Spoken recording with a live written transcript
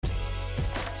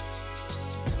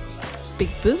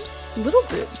big boobs, little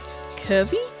boobs,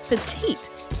 curvy, petite,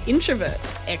 introvert,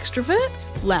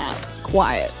 extrovert, loud,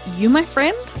 quiet. You, my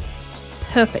friend?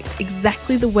 Perfect,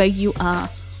 exactly the way you are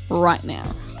right now.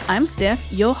 I'm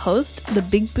Steph, your host, the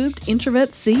big boobed introvert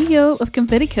CEO of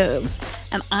Confetti Curves,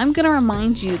 and I'm going to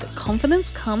remind you that confidence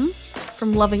comes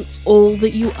from loving all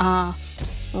that you are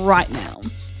right now.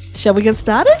 Shall we get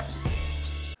started?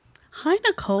 Hi,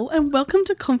 Nicole, and welcome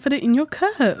to Confident in Your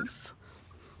Curves.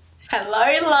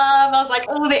 Hello, love. I was like,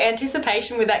 oh, the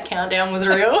anticipation with that countdown was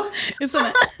real. Isn't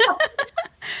it?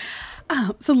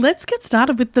 So let's get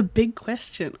started with the big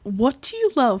question. What do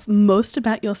you love most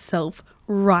about yourself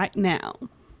right now?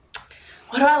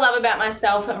 What do I love about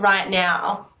myself right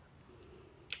now?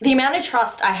 The amount of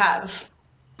trust I have.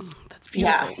 That's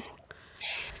beautiful.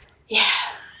 Yeah.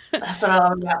 That's what I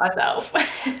love about myself.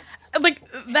 Like,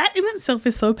 that in itself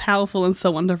is so powerful and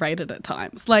so underrated at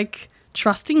times. Like,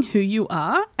 trusting who you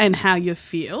are and how you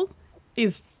feel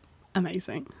is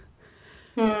amazing.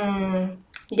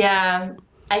 Yeah.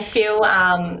 I feel,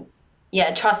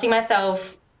 trusting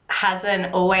myself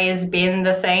hasn't always been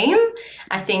the theme.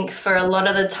 I think for a lot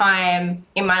of the time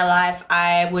in my life,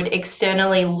 I would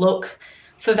externally look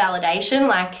for validation,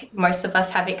 like most of us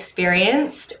have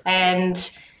experienced.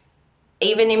 And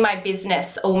even in my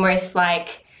business, almost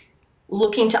like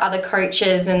looking to other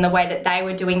coaches and the way that they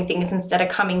were doing things instead of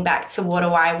coming back to what do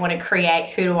I want to create,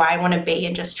 who do I want to be,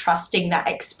 and just trusting that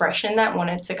expression that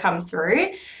wanted to come through.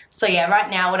 So yeah, right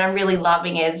now what I'm really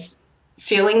loving is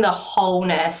feeling the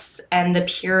wholeness and the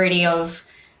purity of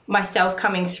myself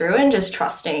coming through and just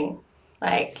trusting.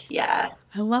 Like, yeah.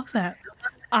 I love that.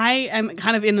 I am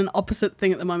kind of in an opposite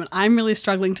thing at the moment. I'm really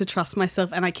struggling to trust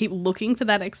myself and I keep looking for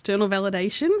that external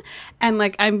validation. And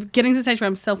like, I'm getting to the stage where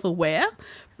I'm self-aware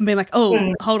and being like,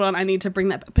 oh, hold on, I need to bring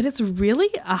that back. But it's really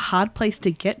a hard place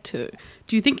to get to.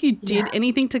 Do you think you did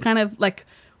anything to kind of like,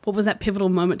 what was that pivotal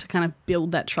moment to kind of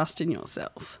build that trust in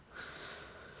yourself?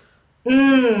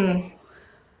 You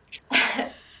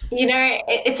know,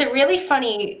 it's a really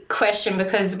funny question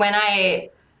because when I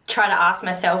try to ask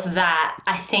myself that,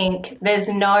 I think there's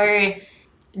no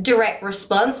direct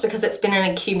response because it's been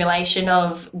an accumulation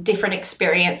of different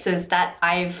experiences that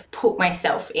I've put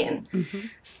myself in.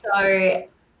 So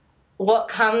what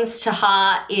comes to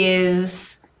heart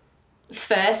is,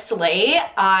 firstly,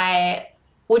 I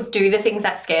would do the things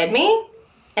that scared me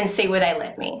and see where they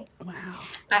led me. Wow.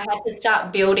 I had to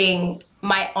start building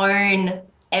my own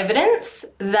evidence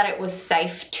that it was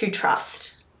safe to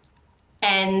trust.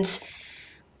 And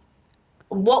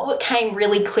what became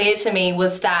really clear to me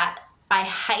was that I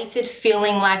hated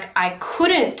feeling like I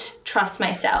couldn't trust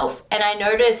myself. And I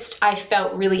noticed I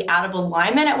felt really out of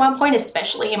alignment at one point,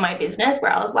 especially in my business,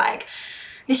 where I was like,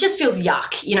 this just feels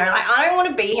yuck, you know, like I don't want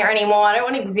to be here anymore. I don't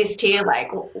want to exist here. Like,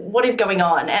 what is going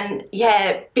on? And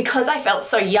yeah, because I felt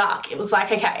so yuck, it was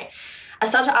like, okay, I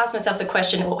started to ask myself the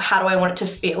question, well, how do I want it to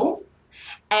feel?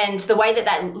 And the way that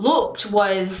that looked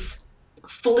was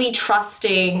fully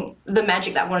trusting the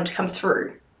magic that wanted to come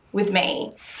through with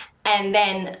me and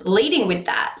then leading with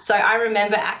that. So I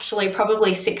remember actually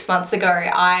probably 6 months ago,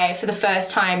 I, for the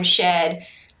first time, shared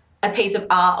a piece of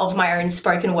art of my own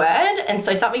spoken word. And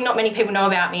so something not many people know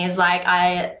about me is like,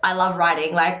 I love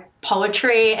writing, like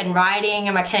poetry and writing,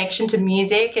 and my connection to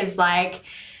music is like,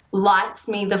 lights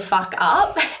me the fuck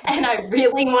up. And I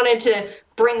really wanted to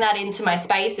bring that into my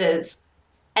spaces.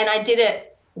 And I did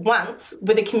it once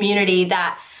with a community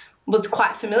that was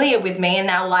quite familiar with me, and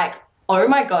they were like, oh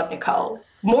my God, Nicole,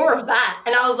 more of that.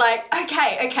 And I was like,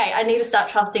 okay, I need to start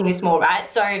trusting this more, right?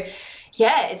 So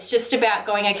yeah, it's just about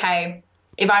going, okay,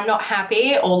 if I'm not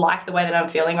happy or like the way that I'm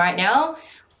feeling right now,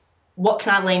 what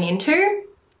can I lean into?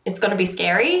 It's going to be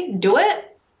scary. Do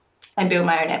it and build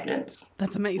my own evidence.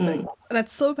 That's amazing.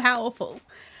 That's so powerful.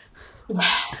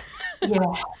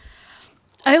 Yeah.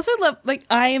 I also love, like,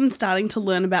 I am starting to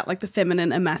learn about, like, the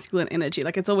feminine and masculine energy.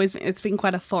 Like, it's been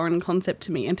quite a foreign concept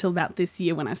to me until about this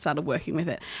year when I started working with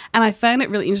it. And I found it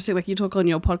really interesting. Like, you talk on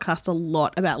your podcast a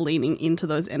lot about leaning into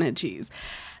those energies.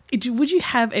 Would you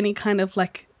have any kind of,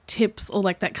 like, tips or,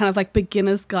 like, that kind of, like,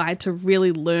 beginner's guide to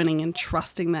really learning and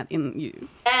trusting that in you?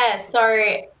 Yeah, so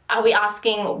are we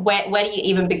asking where do you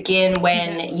even begin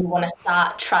when you want to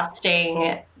start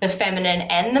trusting the feminine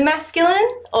and the masculine?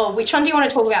 Or which one do you want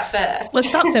to talk about first? Let's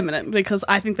start feminine because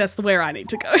I think that's where I need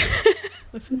to go.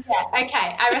 Yeah,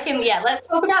 okay. I reckon, let's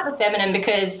talk about the feminine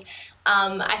because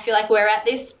I feel like we're at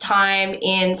this time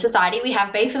in society, we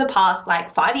have been for the past like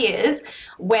 5 years,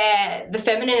 where the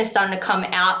feminine is starting to come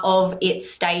out of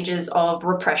its stages of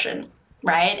repression.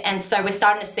 right? And so we're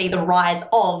starting to see the rise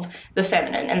of the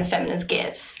feminine and the feminine's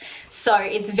gifts. So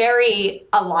it's very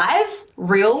alive,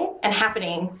 real, and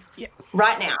happening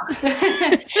right now, which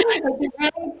is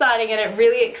really exciting, and it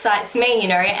really excites me,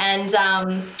 and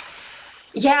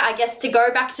I guess to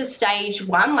go back to stage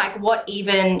one, like what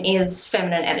even is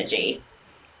feminine energy,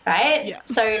 right? Yeah.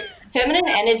 So feminine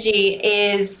energy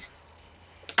is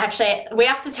actually, we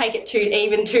have to take it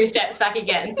two steps back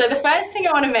again. So the first thing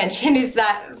I want to mention is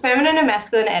that feminine and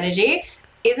masculine energy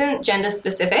isn't gender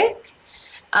specific.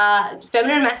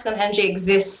 Feminine and masculine energy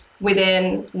exists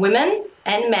within women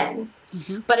and men,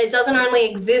 but it doesn't only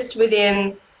exist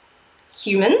within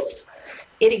humans,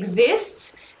 it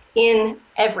exists in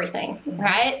everything,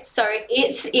 right? So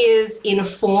it is in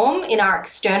form in our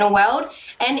external world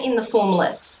and in the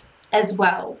formless as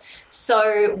well.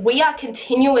 So we are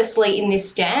continuously in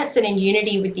this dance and in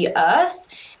unity with the earth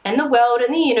and the world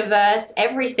and the universe,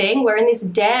 everything. We're in this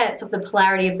dance of the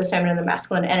polarity of the feminine and the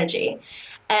masculine energy.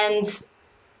 And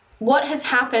what has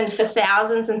happened for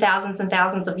thousands and thousands and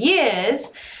thousands of years,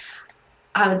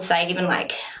 I would say even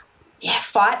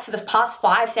for the past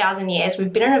 5,000 years,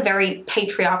 we've been in a very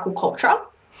patriarchal culture,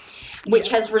 which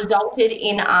has resulted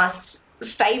in us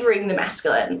favoring the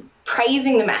masculine,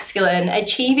 praising the masculine,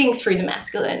 achieving through the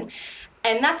masculine.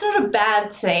 And that's not a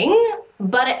bad thing,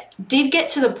 but it did get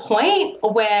to the point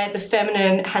where the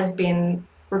feminine has been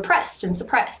repressed and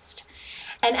suppressed.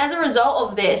 And as a result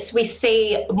of this, we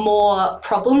see more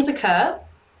problems occur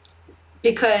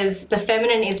because the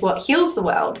feminine is what heals the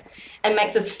world and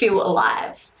makes us feel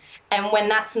alive. And when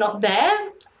that's not there,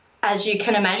 as you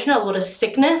can imagine, a lot of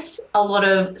sickness, a lot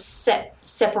of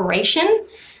separation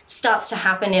starts to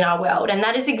happen in our world. And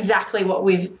that is exactly what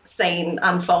we've seen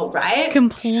unfold, right?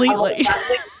 Completely.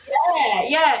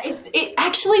 It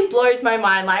actually blows my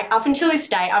mind. Like, up until this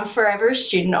day, I'm forever a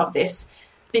student of this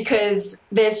because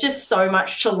there's just so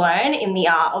much to learn in the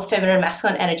art of feminine and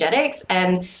masculine energetics.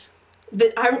 And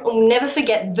I'll never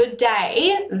forget the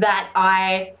day that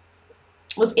I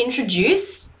was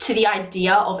introduced to the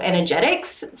idea of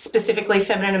energetics, specifically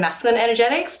feminine and masculine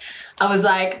energetics. I was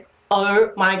like,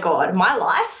 oh my God, my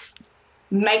life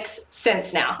makes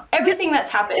sense now. Everything that's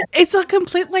happened. It's a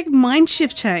complete mind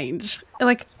shift change.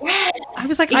 I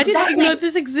was like, I didn't even know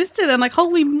this existed. And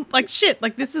holy, shit,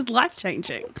 this is life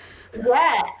changing.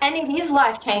 Yeah, and it is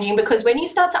life changing because when you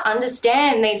start to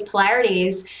understand these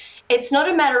polarities, it's not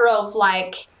a matter of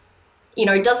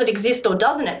does it exist or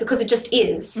doesn't it? Because it just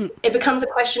is. It becomes a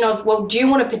question of, well, do you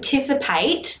want to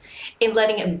participate in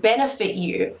letting it benefit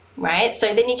you, right?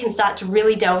 So then you can start to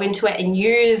really delve into it and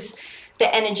use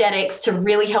the energetics to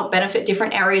really help benefit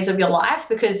different areas of your life.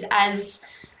 Because as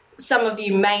some of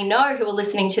you may know who are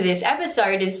listening to this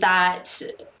episode, is that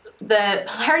the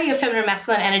polarity of feminine and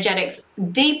masculine energetics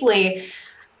deeply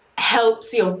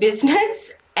helps your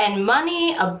business and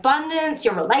money, abundance,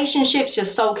 your relationships, your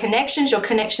soul connections, your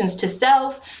connections to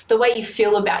self, the way you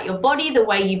feel about your body, the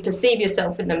way you perceive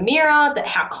yourself in the mirror,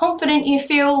 how confident you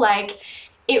feel.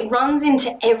 It runs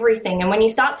into everything. And when you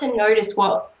start to notice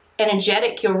what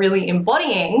energetic you're really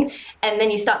embodying, and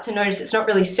then you start to notice it's not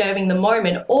really serving the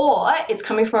moment, or it's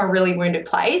coming from a really wounded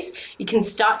place, you can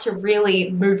start to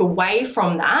really move away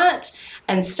from that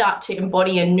and start to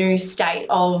embody a new state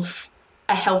of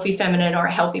a healthy feminine or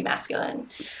a healthy masculine.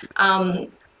 So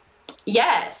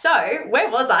where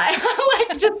was I?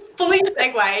 Just fully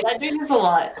segued. I do this a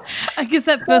lot. I guess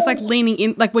that first leaning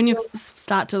in, when you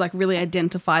start to really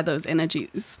identify those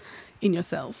energies in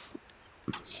yourself.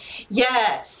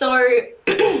 Yeah, so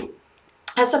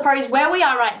I suppose where we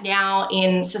are right now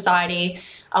in society,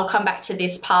 I'll come back to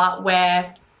this part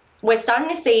where we're starting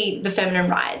to see the feminine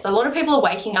rise. A lot of people are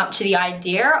waking up to the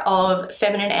idea of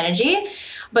feminine energy,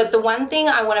 but the one thing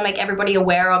I want to make everybody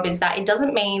aware of is that it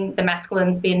doesn't mean the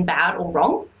masculine's been bad or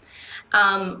wrong.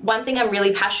 One thing I'm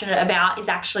really passionate about is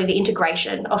actually the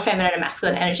integration of feminine and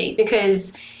masculine energy,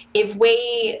 because if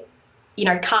we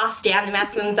cast down the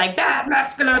masculine and say, bad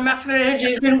masculine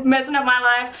energy has been messing up my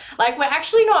life, we're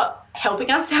actually not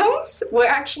helping ourselves. We're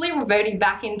actually reverting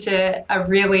back into a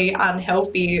really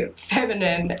unhealthy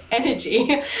feminine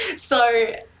energy.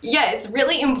 So yeah, it's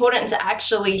really important to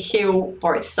actually heal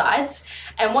both sides.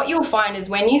 And what you'll find is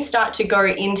when you start to go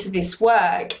into this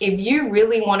work, if you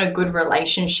really want a good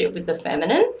relationship with the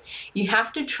feminine, you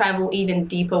have to travel even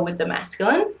deeper with the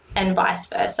masculine and vice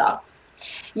versa.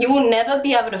 You will never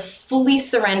be able to fully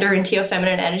surrender into your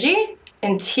feminine energy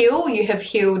until you have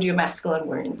healed your masculine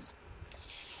wounds.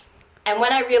 And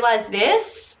when I realized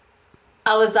this,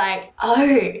 I was like,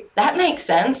 oh, that makes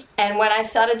sense. And when I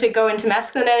started to go into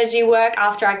masculine energy work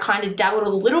after I kind of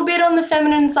dabbled a little bit on the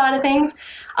feminine side of things,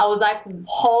 I was like,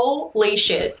 holy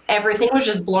shit, everything was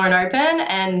just blown open.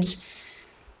 And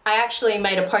I actually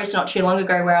made a post not too long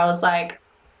ago where I was like,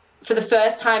 for the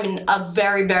first time in a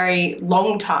very, very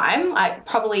long time,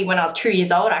 probably when I was 2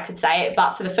 years old, I could say it,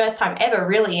 but for the first time ever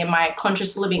really in my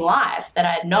conscious living life that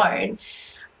I had known,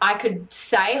 I could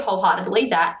say wholeheartedly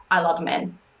that I love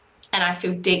men. And I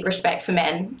feel deep respect for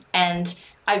men. And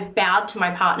I bowed to my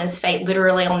partner's feet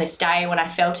literally on this day when I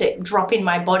felt it drop in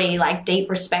my body, like deep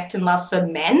respect and love for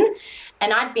men.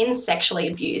 And I'd been sexually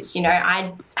abused. You know,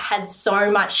 I had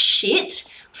so much shit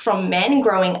from men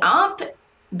growing up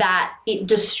that it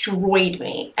destroyed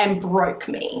me and broke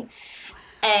me.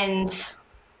 And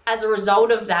as a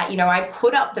result of that, you know, I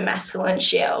put up the masculine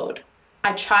shield.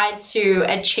 I tried to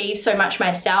achieve so much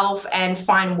myself and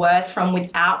find worth from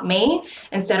without me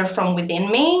instead of from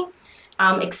within me.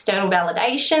 External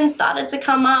validation started to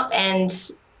come up,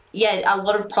 and yeah, a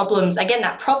lot of problems. Again,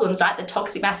 that problems, right? The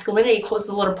toxic masculinity caused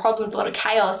a lot of problems, a lot of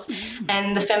chaos,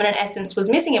 and the feminine essence was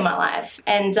missing in my life.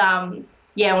 And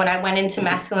yeah, when I went into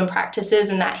masculine practices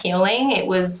and that healing, it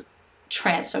was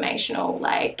transformational.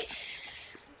 Like,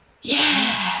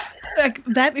 yeah. Like,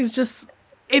 that is just,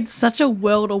 it's such a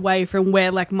world away from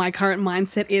where like my current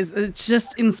mindset is. It's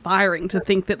just inspiring to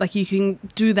think that like you can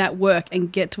do that work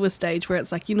and get to a stage where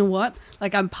it's like, you know what,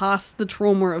 like I'm past the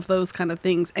trauma of those kind of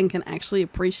things and can actually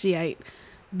appreciate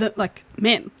the like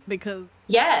men. Because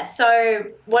yeah, so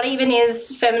what even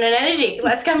is feminine energy?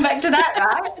 Let's come back to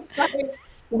that, right?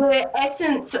 So the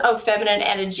essence of feminine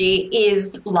energy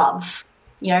is love.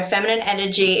 You know, feminine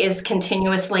energy is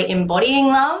continuously embodying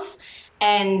love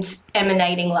and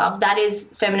emanating love. That is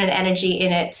feminine energy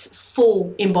in its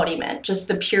full embodiment, just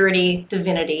the purity,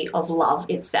 divinity of love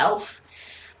itself.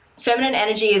 Feminine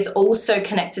energy is also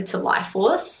connected to life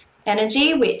force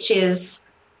energy, which is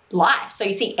life. So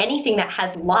you see anything that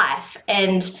has life,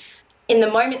 and in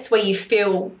the moments where you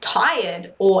feel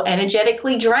tired or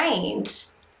energetically drained,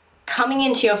 coming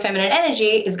into your feminine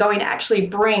energy is going to actually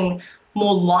bring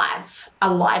more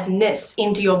aliveness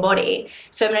into your body.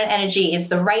 Feminine energy is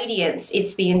the radiance,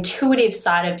 it's the intuitive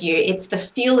side of you, it's the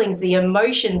feelings, the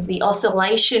emotions, the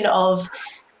oscillation of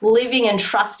living and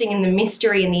trusting in the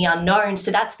mystery and the unknown.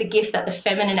 So that's the gift that the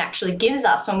feminine actually gives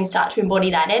us when we start to embody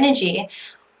that energy.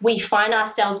 We find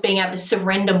ourselves being able to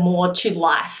surrender more to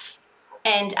life.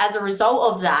 And as a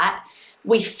result of that,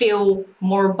 we feel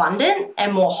more abundant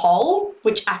and more whole,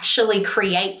 which actually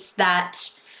creates that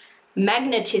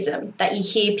magnetism that you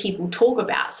hear people talk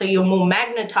about. So you're more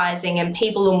magnetizing and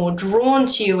people are more drawn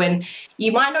to you, and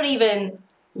you might not even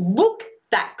look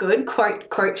that good,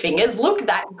 quote fingers, look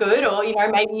that good, or, you know,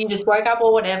 maybe you just woke up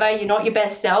or whatever, you're not your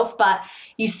best self, but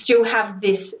you still have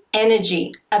this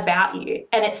energy about you.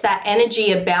 And it's that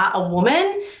energy about a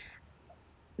woman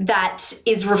that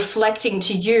is reflecting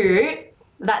to you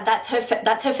that's her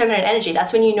feminine energy.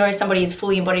 That's when you know somebody is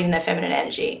fully embodied in their feminine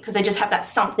energy, because they just have that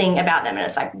something about them and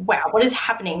it's like, wow, what is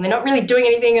happening? They're not really doing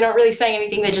anything, they're not really saying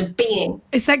anything, they're just being.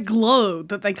 it's that glow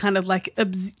that they kind of like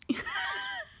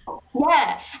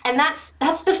Yeah, and that's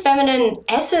the feminine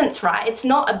essence, right? It's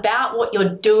not about what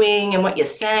you're doing and what you're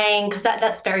saying, because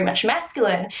that's very much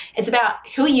masculine. It's about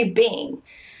who are you being,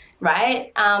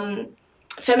 right?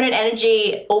 Feminine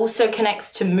energy also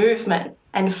connects to movement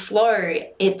and flow.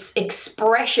 It's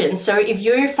expression. So if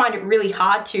you find it really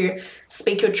hard to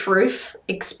speak your truth,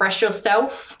 express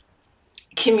yourself,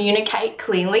 communicate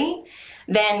clearly,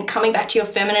 then coming back to your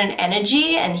feminine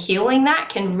energy and healing that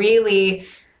can really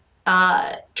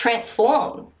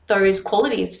transform those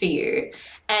qualities for you.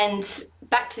 And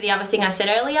back to the other thing I said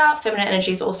earlier, feminine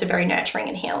energy is also very nurturing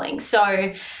and healing.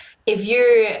 So if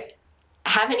you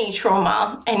have any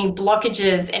trauma, any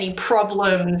blockages, any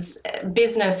problems,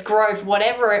 business growth,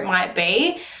 whatever it might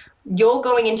be, you're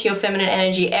going into your feminine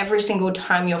energy every single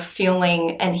time you're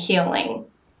feeling and healing.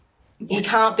 You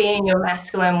can't be in your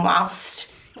masculine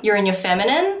whilst you're in your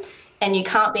feminine, and you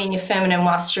can't be in your feminine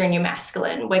whilst you're in your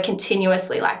masculine. We're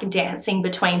continuously like dancing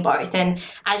between both. And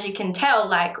as you can tell,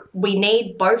 like we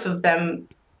need both of them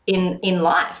in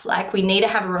life. Like we need to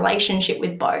have a relationship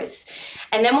with both.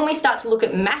 And then when we start to look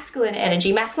at masculine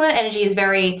energy is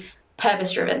very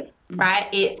purpose driven, right?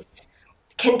 It's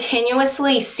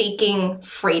continuously seeking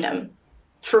freedom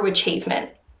through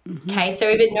achievement. Okay, so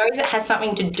if it knows it has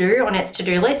something to do on its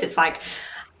to-do list, it's like,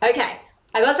 okay,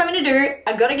 I got something to do,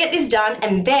 I got to get this done,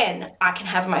 and then I can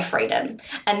have my freedom.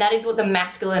 And that is what the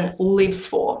masculine lives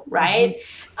for, right?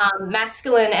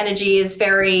 Masculine energy is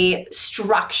very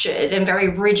structured and very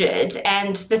rigid.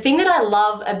 And the thing that I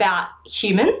love about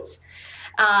humans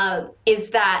is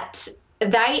that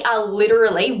they are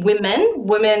literally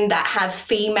women that have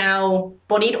female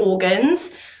bodied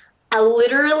organs are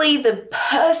literally the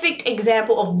perfect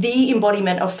example of the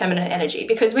embodiment of feminine energy.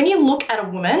 Because when you look at a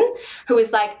woman who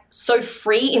is like so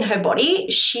free in her body,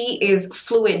 she is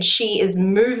fluid, she is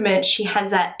movement, she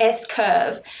has that S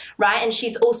curve, right? And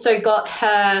she's also got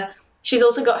her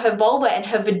vulva and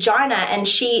her vagina, and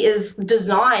she is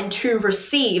designed to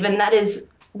receive, and that is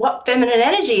what feminine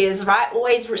energy is, right?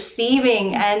 Always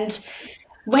receiving. And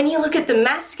when you look at the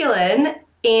masculine,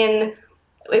 if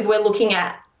we're looking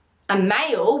at a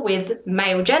male with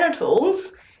male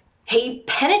genitals, he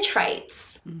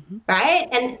penetrates, right?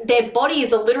 And their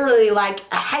bodies are literally like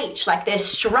a H, like they're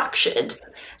structured.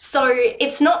 So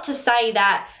it's not to say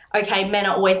that, okay, men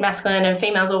are always masculine and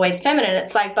females are always feminine.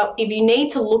 It's like, but if you need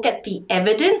to look at the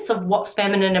evidence of what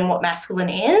feminine and what masculine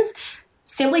is,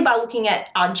 simply by looking at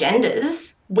our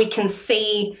genders, we can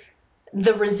see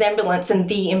the resemblance and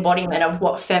the embodiment of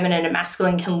what feminine and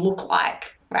masculine can look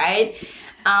like, right?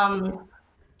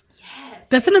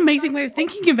 That's an amazing way of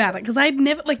thinking about it, because I'd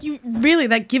never, like, you really,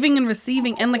 like, giving and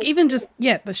receiving, and, like, even just,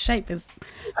 the shape it's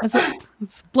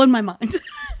blown my mind.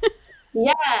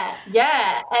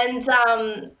 Yeah. And,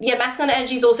 masculine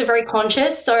energy is also very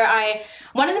conscious. So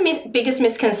one of the biggest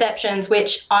misconceptions,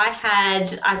 which I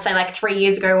had, I'd say like 3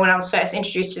 years ago when I was first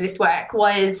introduced to this work,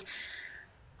 was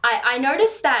I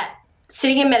noticed that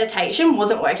sitting in meditation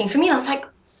wasn't working for me. And I was like,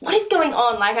 what is going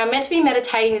on? Like, I'm meant to be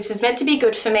meditating. This is meant to be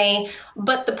good for me.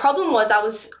 But the problem was I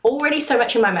was already so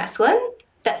much in my masculine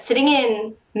that sitting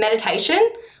in meditation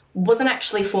wasn't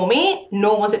actually for me,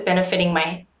 nor was it benefiting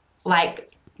my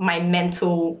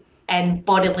mental and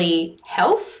bodily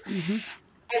health. Mm-hmm.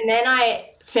 And then I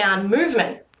found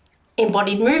movement,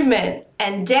 embodied movement,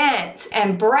 and dance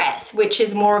and breath, which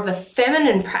is more of a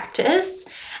feminine practice.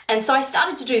 And so I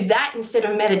started to do that instead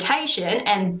of meditation,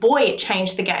 and boy, it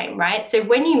changed the game, right? So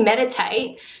when you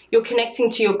meditate, you're connecting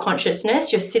to your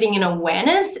consciousness, you're sitting in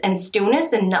awareness and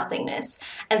stillness and nothingness.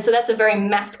 And so that's a very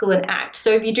masculine act.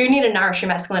 So if you do need to nourish your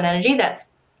masculine energy,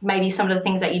 that's maybe some of the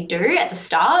things that you do at the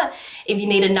start. If you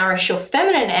need to nourish your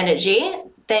feminine energy,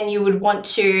 then you would want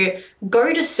to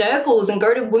go to circles and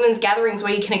go to women's gatherings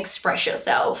where you can express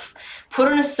yourself. Put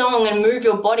on a song and move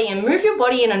your body, and move your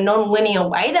body in a non-linear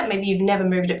way that maybe you've never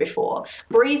moved it before.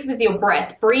 Breathe with your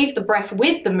breath, breathe the breath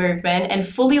with the movement, and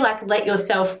fully like let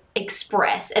yourself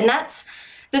express. And that's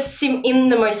in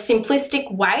the most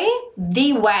simplistic way,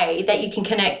 the way that you can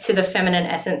connect to the feminine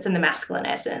essence and the masculine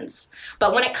essence.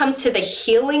 But when it comes to the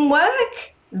healing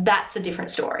work, that's a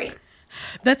different story.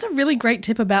 That's a really great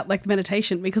tip about like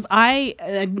meditation, because I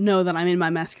know that I'm in my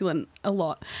masculine a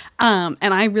lot. And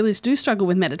I really do struggle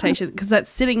with meditation, because that's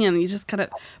sitting in, you just kind of,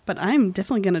 but I'm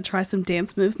definitely going to try some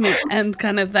dance movement and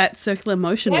kind of that circular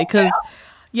motion, because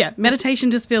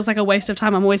meditation just feels like a waste of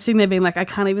time. I'm always sitting there being like, I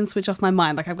can't even switch off my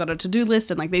mind. Like, I've got a to-do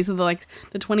list, and like, these are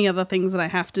the 20 other things that I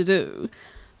have to do.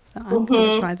 So I'm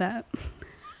going to try that.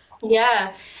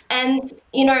 Yeah. And,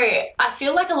 I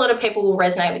feel like a lot of people will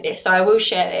resonate with this, so I will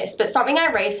share this. But something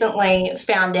I recently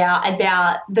found out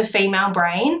about the female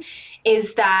brain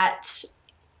is that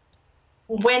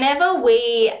whenever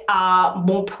we are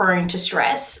more prone to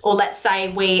stress, or let's say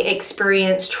we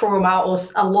experience trauma or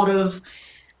a lot of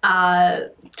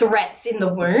threats in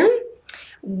the womb,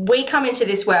 we come into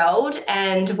this world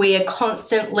and we are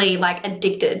constantly like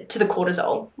addicted to the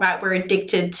cortisol, right? We're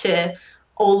addicted to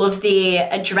all of the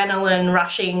adrenaline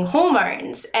rushing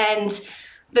hormones, and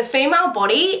the female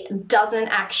body doesn't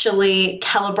actually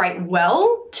calibrate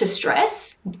well to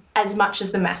stress as much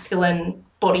as the masculine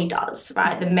body does,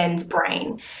 right? The men's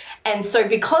brain. And so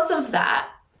because of that,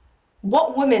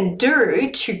 what women do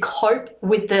to cope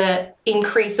with the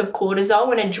increase of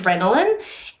cortisol and adrenaline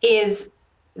is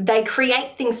they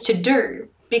create things to do,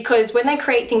 because when they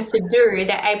create things to do,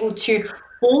 they're able to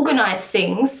organize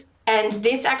things. And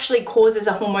this actually causes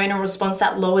a hormonal response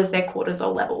that lowers their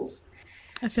cortisol levels.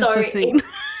 I feel so seen.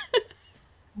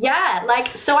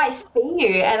 So I see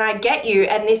you and I get you.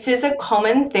 And this is a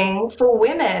common thing for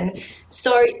women.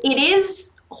 So it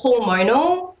is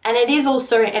hormonal, and it is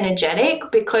also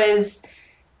energetic, because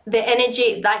the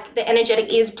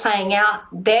energetic is playing out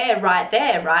right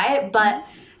there, right? But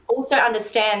also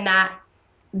understand that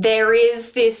there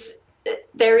is this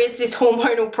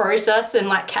hormonal process and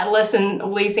like catalysts and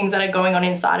all these things that are going on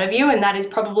inside of you. And that is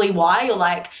probably why you're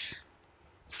like,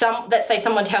 let's say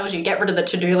someone tells you get rid of the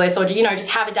to-do list, or just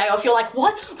have a day off. You're like,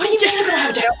 what do you mean you're gonna have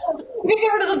a day off? You're gonna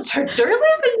get rid of the to-do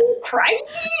list? Are you crazy?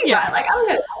 Yeah. Right? Like, I don't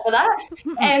know for that.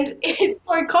 And it's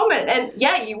so common. And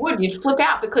you'd flip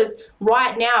out, because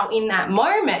right now in that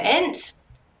moment,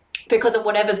 because of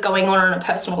whatever's going on a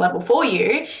personal level for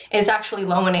you, it's actually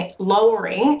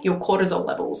lowering your cortisol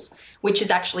levels, which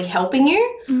is actually helping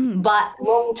you, but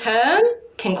long term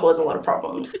can cause a lot of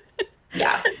problems.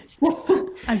 Yeah.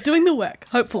 I'm doing the work,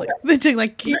 hopefully. They're doing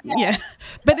yeah.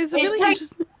 But it's really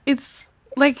interesting. It's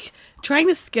like trying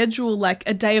to schedule like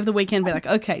a day of the weekend, be like,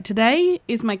 okay, today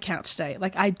is my couch day.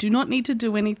 Like I do not need to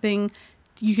do anything.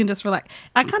 You can just relax.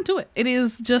 I can't do it. It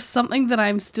is just something that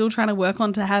I'm still trying to work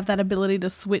on, to have that ability to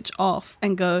switch off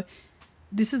and go,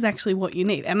 this is actually what you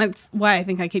need. And that's why I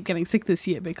think I keep getting sick this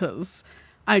year, because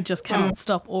I just cannot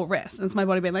stop or rest. And it's my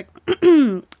body being like,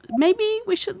 maybe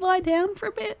we should lie down for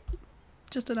a bit.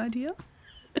 Just an idea.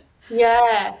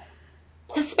 Yeah.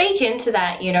 To speak into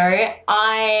that, you know,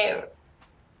 I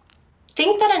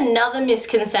think that another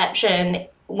misconception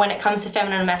when it comes to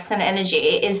feminine and masculine energy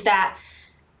is that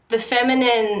the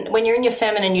feminine, when you're in your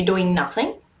feminine, you're doing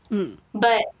nothing.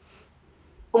 But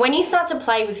when you start to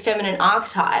play with feminine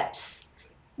archetypes,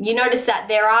 you notice that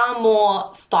there are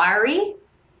more fiery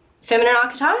feminine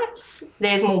archetypes,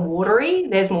 there's more watery,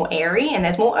 there's more airy, and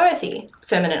there's more earthy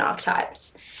feminine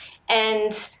archetypes.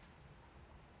 And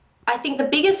I think the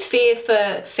biggest fear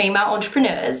for female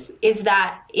entrepreneurs is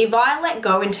that if I let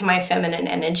go into my feminine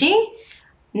energy,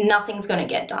 nothing's going to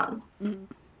get done.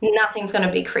 Nothing's going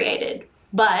to be created.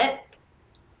 But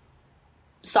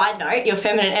side note, your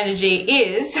feminine energy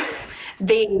is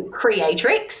the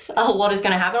creatrix. A lot is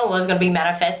going to happen. A lot is going to be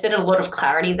manifested. A lot of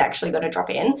clarity is actually going to drop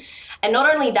in. And not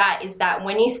only that, is that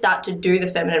when you start to do the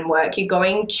feminine work, you're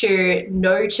going to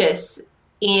notice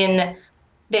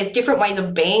there's different ways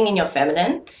of being in your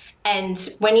feminine. And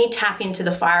when you tap into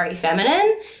the fiery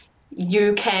feminine,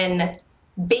 you can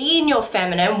be in your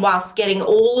feminine whilst getting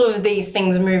all of these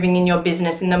things moving in your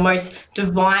business in the most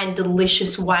divine,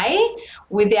 delicious way,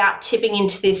 without tipping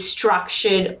into this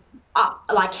structured,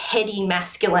 like heady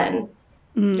masculine.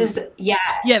 Yeah,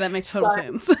 that makes total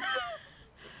sense.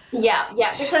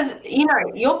 Yeah, because, you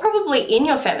know, you're probably in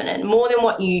your feminine more than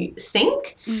what you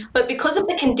think, but because of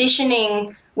the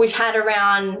conditioning we've had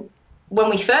around when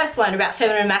we first learned about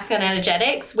feminine and masculine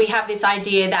energetics, we have this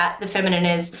idea that the feminine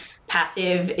is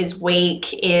passive, is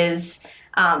weak, is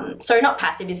not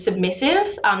passive, is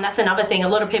submissive. That's another thing. A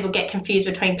lot of people get confused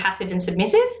between passive and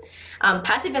submissive.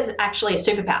 Passive is actually a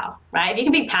superpower, right? If you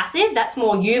can be passive, that's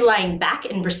more you laying back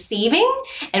and receiving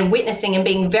and witnessing and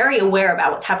being very aware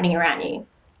about what's happening around you,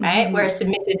 right? Whereas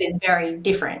submissive is very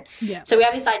different. Yeah. So we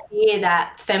have this idea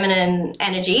that feminine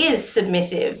energy is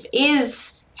submissive,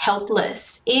 is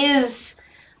helpless, is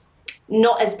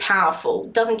not as powerful,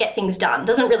 doesn't get things done,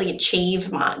 doesn't really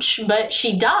achieve much, but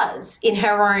she does in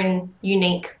her own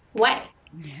unique way.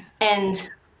 Yeah. And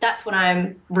that's what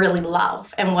I really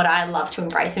love, and what I love to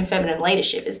embrace in feminine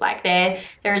leadership is like there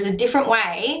is a different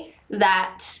way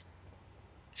that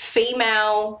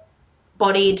female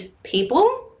bodied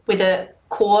people with a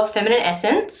core feminine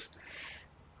essence,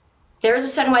 there is a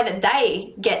certain way that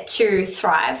they get to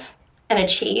thrive and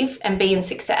achieve and be in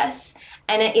success.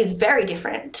 And it is very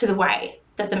different to the way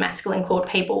that the masculine core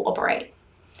people operate.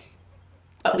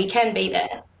 But we can be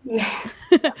there.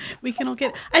 We can all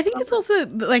get. I think it's also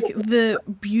like the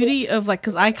beauty of like,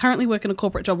 because I currently work in a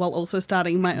corporate job while also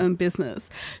starting my own business.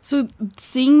 So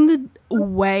seeing the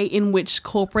way in which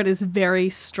corporate is very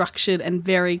structured and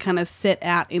very kind of set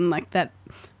out in like that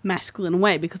masculine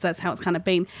way, because that's how it's kind of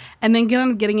been, and then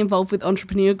getting involved with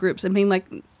entrepreneur groups and being like,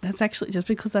 that's actually just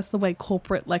because that's the way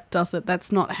corporate like does it,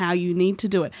 that's not how you need to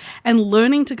do it, and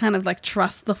learning to kind of like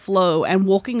trust the flow and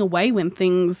walking away when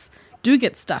things do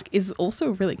get stuck is also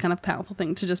a really kind of powerful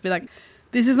thing, to just be like,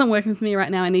 this isn't working for me right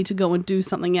now, I need to go and do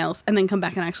something else, and then come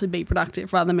back and actually be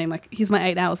productive, rather than being like, here's my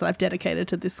 8 hours that I've dedicated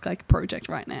to this like project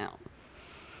right now.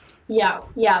 Yeah.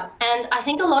 And I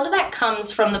think a lot of that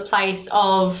comes from the place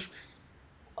of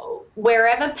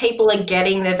wherever people are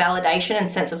getting their validation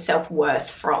and sense of self-worth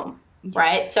from,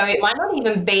 right? So it might not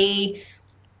even be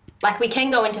like, we can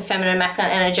go into feminine and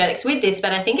masculine energetics with this,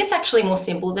 but I think it's actually more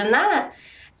simple than that,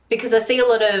 because I see a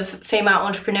lot of female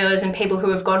entrepreneurs and people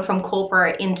who have gone from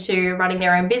corporate into running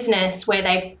their own business, where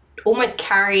they've almost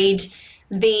carried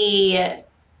the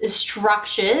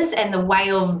structures and the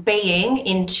way of being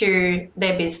into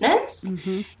their business.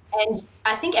 And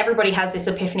I think everybody has this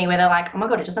epiphany where they're like, oh my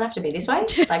God, it doesn't have to be this way.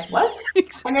 Like, what?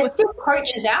 Exactly. And there's still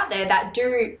coaches out there that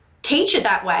do teach it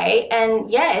that way. And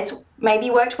yeah, it's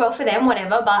maybe worked well for them,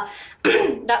 whatever, but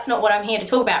that's not what I'm here to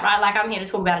talk about, right? Like, I'm here to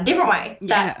talk about a different way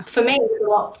that for me is a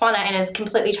lot funner and has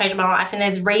completely changed my life. And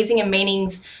there's reasoning and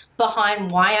meanings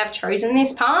behind why I've chosen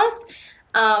this path,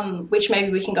 which maybe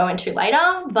we can go into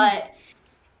later. But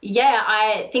yeah,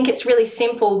 I think it's really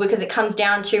simple, because it comes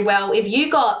down to, well, if you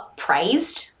got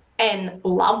praised and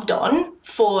loved on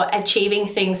for achieving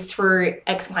things through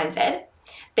X, Y, and Z,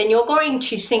 then you're going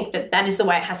to think that that is the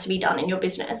way it has to be done in your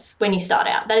business when you start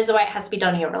out. That is the way it has to be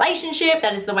done in your relationship.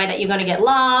 That is the way that you're going to get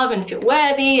love and feel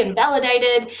worthy and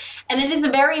validated. And it is a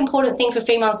very important thing for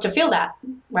females to feel that,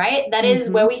 right? That is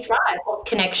where we thrive, of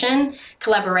connection,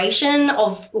 collaboration,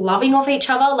 of loving off each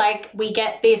other. Like, we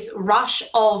get this rush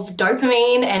of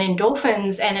dopamine and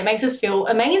endorphins, and it makes us feel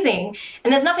amazing.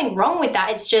 And there's nothing wrong with that.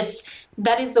 It's just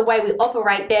that is the way we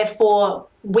operate. Therefore,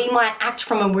 we might act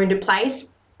from a wounded place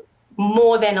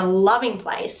more than a loving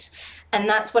place. And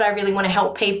that's what I really want to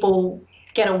help people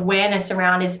get awareness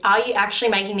around is, are you actually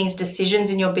making these decisions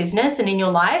in your business and in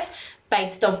your life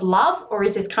based off love, or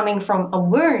is this coming from a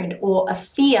wound or a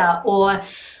fear or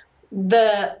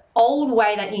the old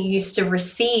way that you used to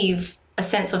receive a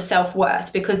sense of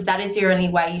self-worth because that is the only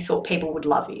way you thought people would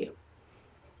love you?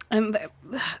 And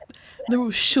the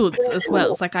shoulds as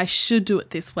well. It's like, I should do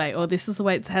it this way, or this is the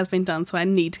way it has been done, so I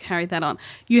need to carry that on.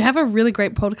 You have a really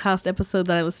great podcast episode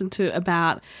that I listened to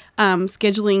about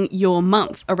scheduling your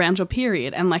month around your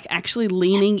period and like actually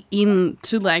leaning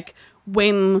into like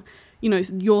when, you know,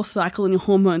 your cycle and your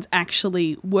hormones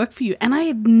actually work for you. And I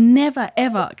had never,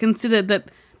 ever considered that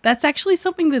that's actually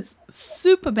something that's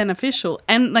super beneficial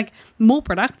and like more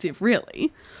productive,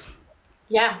 really.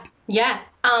 Yeah.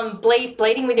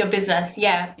 Bleeding with your business.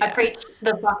 Yeah. I preach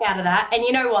the fuck out of that. And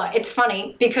you know what? It's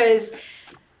funny because,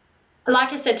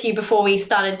 like I said to you before we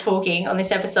started talking on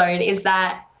this episode, is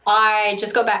that I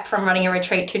just got back from running a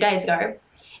retreat 2 days ago.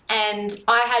 And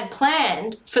I had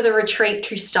planned for the retreat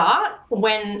to start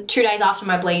 2 days after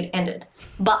my bleed ended.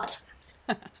 But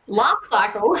last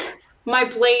cycle, my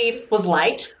bleed was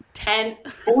late. And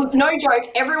no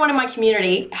joke, everyone in my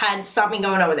community had something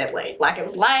going on with their bleed. Like, it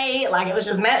was late, like it was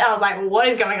just I was like, what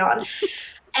is going on?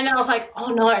 And then I was like, oh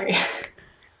no,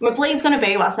 my bleed's going to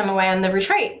be whilst I'm away on the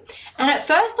retreat. And at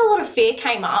first a lot of fear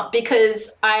came up because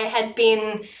I had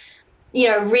been, you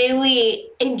know, really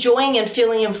enjoying and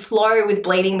feeling in flow with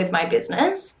bleeding with my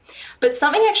business. But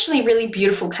something actually really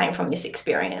beautiful came from this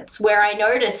experience where I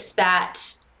noticed that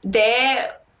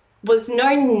there was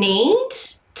no need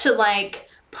to like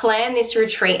plan this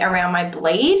retreat around my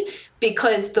bleed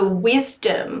because the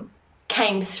wisdom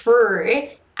came through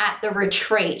at the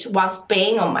retreat whilst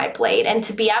being on my bleed, and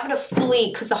to be able to fully,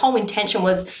 because the whole intention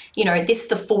was, you know, this is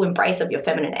the full embrace of your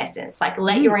feminine essence. Like,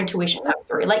 let your intuition come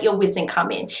through, let your wisdom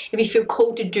come in. If you feel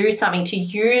called to do something, to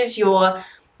use your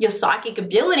psychic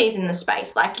abilities in the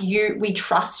space, like we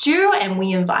trust you and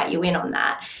we invite you in on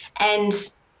that. And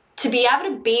to be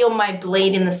able to be on my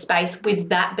bleed in the space with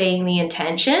that being the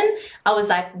intention, I was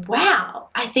like, wow,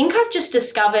 I think I've just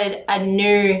discovered a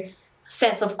new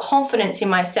sense of confidence in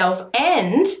myself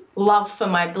and love for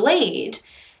my bleed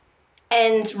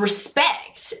and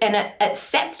respect and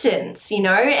acceptance, you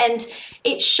know, and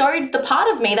it showed the part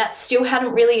of me that still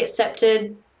hadn't really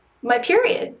accepted my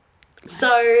period.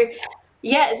 So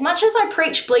yeah, as much as I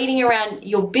preach bleeding around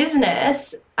your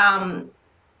business,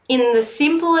 in the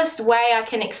simplest way I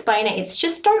can explain it, it's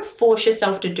just don't force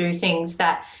yourself to do things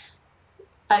that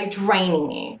are draining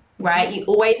you, right? You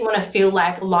always want to feel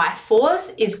like life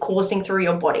force is coursing through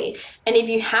your body. And if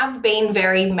you have been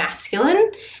very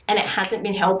masculine and it hasn't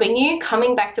been helping you,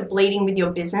 coming back to bleeding with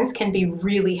your business can be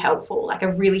really helpful, like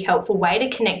a really helpful way to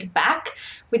connect back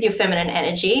with your feminine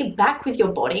energy, back with your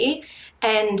body,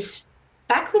 and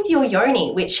back with your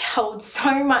yoni, which holds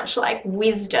so much like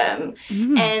wisdom.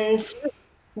 And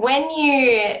when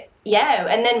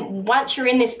and then once you're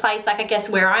in this place, like I guess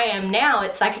where I am now,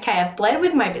 it's like, okay, I've bled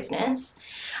with my business.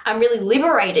 I'm really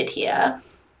liberated here.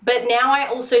 But now I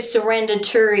also surrender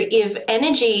to if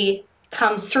energy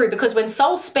comes through, because when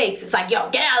soul speaks, it's like, yo,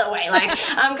 get out of the way. Like,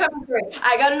 I'm coming through.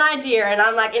 I got an idea and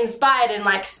I'm like inspired and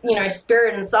like, you know,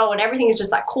 spirit and soul and everything is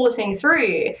just like coursing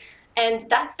through. And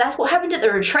that's what happened at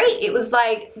the retreat. It was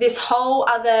like this whole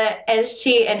other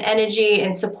entity and energy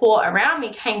and support around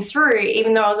me came through,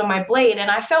 even though I was on my bleed,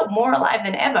 and I felt more alive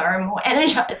than ever and more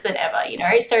energized than ever, you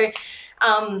know? So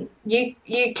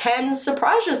you can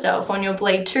surprise yourself on your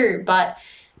bleed too, but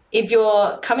if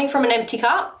you're coming from an empty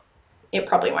cup, it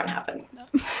probably won't happen.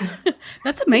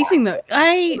 That's amazing though.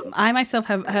 I myself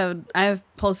have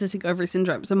polycystic ovary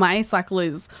syndrome, so my cycle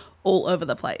is all over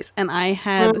the place, and I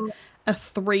had a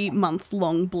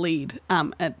 3-month-long bleed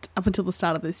up until the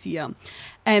start of this year,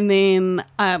 and then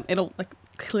it'll like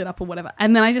cleared up or whatever,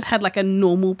 and then I just had like a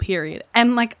normal period,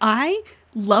 and like I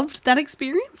loved that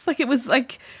experience. Like, it was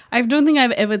like, I don't think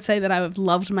I've ever say that I've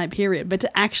loved my period, but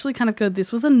to actually kind of go,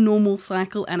 this was a normal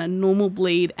cycle and a normal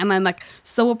bleed, and I'm like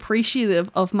so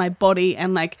appreciative of my body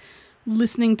and like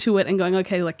listening to it and going,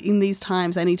 okay, like in these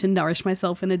times I need to nourish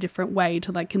myself in a different way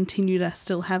to like continue to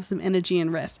still have some energy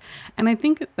and rest. And I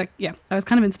think like, yeah, I was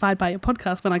kind of inspired by your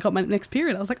podcast when I got my next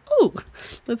period. I was like, oh,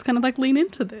 let's kind of like lean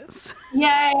into this.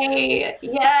 Yay.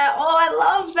 Yeah. Oh,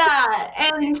 I love that.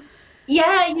 And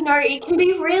yeah, you know, it can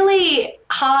be really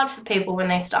hard for people when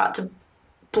they start to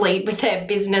bleed with their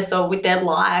business or with their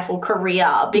life or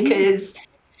career, because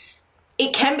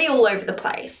it can be all over the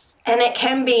place and it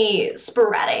can be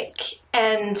sporadic,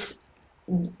 and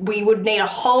we would need a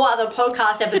whole other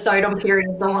podcast episode on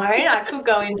periods alone. I could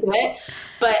go into it,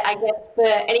 but I guess for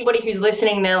anybody who's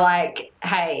listening, they're like,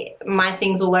 hey, my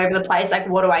thing's all over the place. Like,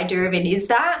 what do I do if it is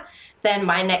that? Then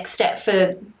my next step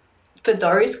for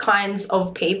those kinds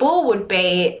of people would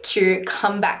be to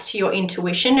come back to your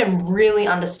intuition and really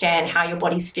understand how your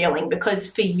body's feeling, because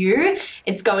for you,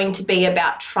 it's going to be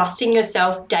about trusting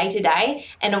yourself day to day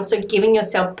and also giving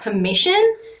yourself permission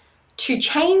to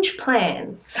change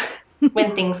plans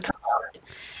when things come up.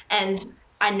 And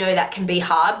I know that can be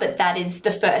hard, but that is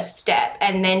the first step.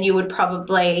 And then you would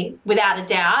probably, without a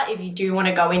doubt, if you do want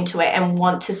to go into it and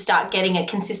want to start getting a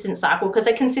consistent cycle, because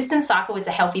a consistent cycle is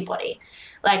a healthy body.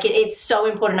 Like it's so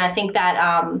important. I think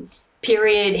that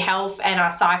period health and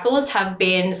our cycles have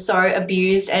been so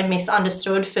abused and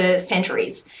misunderstood for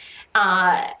centuries.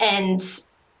 And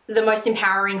the most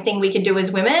empowering thing we can do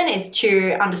as women is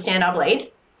to understand our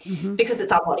bleed, because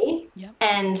it's our body. Yep.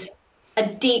 And a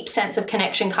deep sense of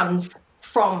connection comes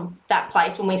from that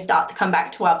place when we start to come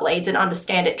back to our bleeds and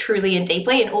understand it truly and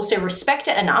deeply, and also respect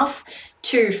it enough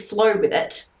to flow with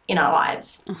it in our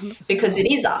lives, 100%. because it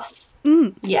is us.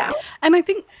 Yeah. And I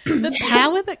think the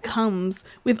power that comes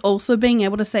with also being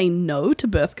able to say no to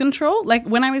birth control. Like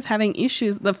when I was having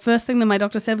issues, the first thing that my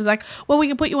doctor said was like, well, we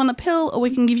can put you on the pill or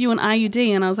we can give you an IUD.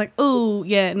 And I was like, oh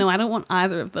yeah, no, I don't want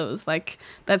either of those. Like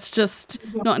that's just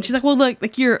not. And she's like, well, look,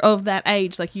 like you're of that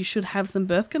age, like you should have some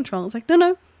birth control. I was like,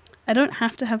 no, I don't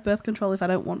have to have birth control if I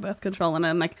don't want birth control. And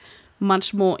I'm like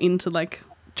much more into like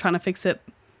trying to fix it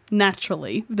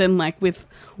naturally than like with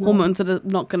hormones that are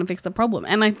not going to fix the problem.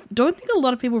 And I don't think a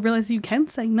lot of people realize you can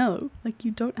say no. Like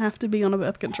you don't have to be on a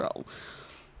birth control.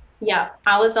 Yeah,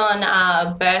 I was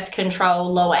on birth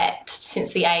control Loet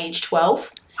since the age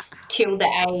 12 till the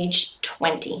age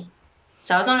 20.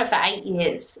 So I was on it for 8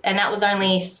 years, and that was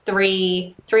only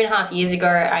three and a half years ago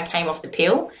I came off the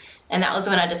pill. And that was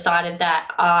when I decided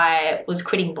that I was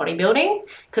quitting bodybuilding,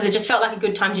 because it just felt like a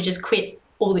good time to just quit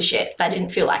all the shit that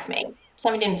didn't feel like me.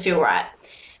 Something didn't feel right.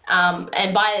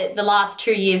 And by the last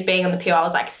 2 years being on the pill, I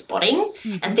was like spotting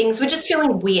and things were just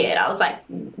feeling weird. I was like,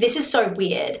 this is so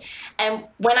weird. And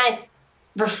when I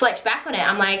reflect back on it,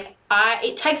 I'm like,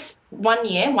 it takes 1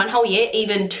 year, one whole year,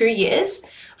 even 2 years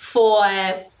for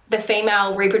the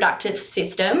female reproductive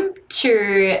system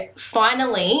to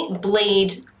finally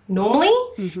bleed normally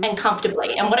and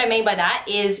comfortably. And what I mean by that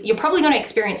is you're probably going to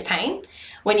experience pain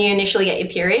when you initially get your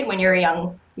period, when you're a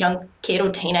young kid or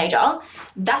teenager.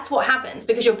 That's what happens,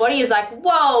 because your body is like,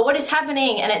 whoa, what is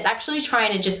happening? And it's actually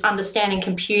trying to just understand and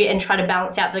compute and try to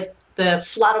balance out the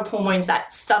flood of hormones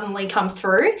that suddenly come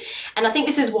through. And I think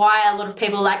this is why a lot of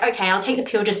people are like, okay, I'll take the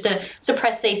pill just to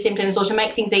suppress these symptoms or to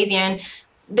make things easier. And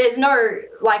there's no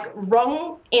like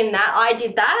wrong in that. I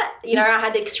did that. You know, I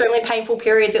had extremely painful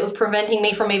periods. It was preventing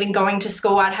me from even going to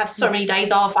school. I'd have so many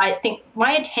days off. I think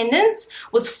my attendance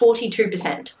was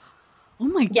 42%. Oh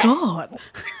my God.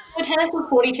 My attendance was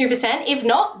 42%, if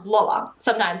not lower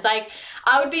sometimes. Like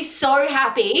I would be so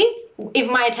happy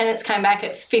if my attendance came back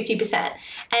at 50%.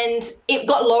 And it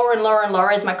got lower and lower and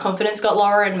lower as my confidence got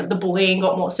lower and the bullying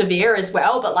got more severe as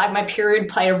well. But like my period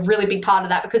played a really big part of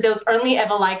that, because there was only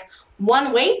ever like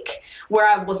 1 week where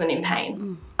I wasn't in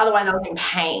pain. Otherwise I was in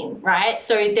pain, right?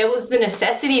 So there was the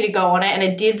necessity to go on it, and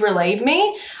it did relieve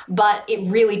me, but it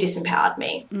really disempowered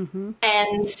me.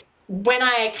 And when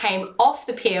I came off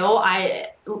the pill, I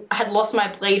had lost my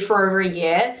bleed for over a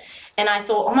year, and I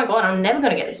thought, oh my God, I'm never going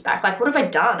to get this back. Like, what have I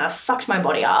done? I've fucked my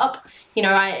body up. You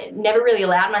know, I never really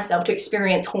allowed myself to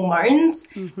experience hormones.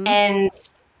 And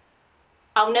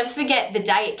I'll never forget the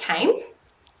day it came.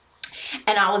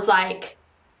 And I was like,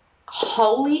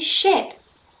 holy shit,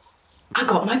 I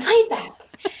got my bleed back.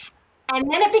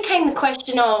 And then it became the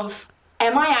question of,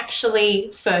 am I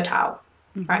actually fertile?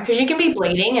 Right? Because you can be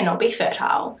bleeding and not be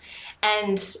fertile.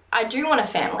 And I do want a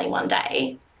family one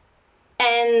day.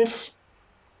 And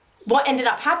what ended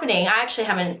up happening, I actually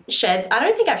haven't shared, I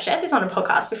don't think I've shared this on a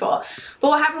podcast before, but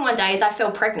what happened one day is I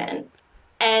fell pregnant.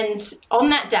 And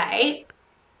on that day,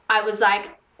 I was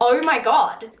like, oh my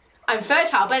God, I'm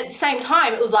fertile. But at the same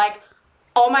time, it was like,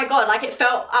 Oh my God, like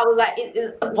I was like,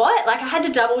 what? Like I had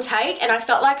to double take, and I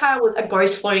felt like I was a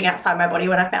ghost floating outside my body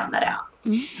when I found that out.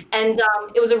 And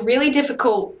it was a really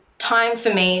difficult time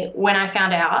for me when I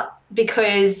found out,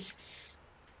 because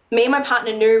me and my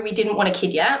partner knew we didn't want a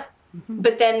kid yet,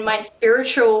 but then my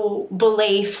spiritual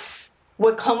beliefs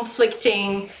were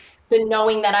conflicting the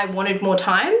knowing that I wanted more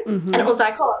time. And it was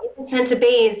like, oh, is this meant to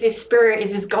be? Is this spirit?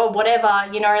 Is this God? Whatever,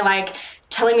 you know, like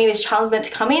telling me this child's meant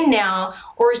to come in now,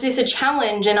 or is this a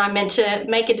challenge and I'm meant to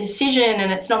make a decision and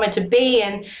it's not meant to be?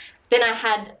 And then I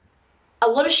had a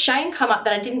lot of shame come up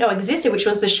that I didn't know existed, which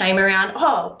was the shame around,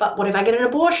 oh, but what if I get an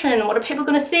abortion? What are people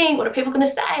going to think? What are people going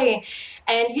to say?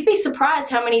 And you'd be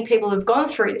surprised how many people have gone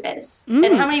through this and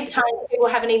how many times people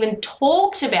haven't even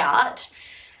talked about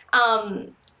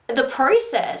the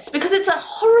process, because it's a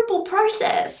horrible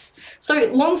process.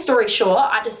 So long story short,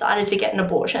 I decided to get an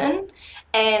abortion,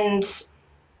 and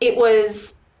it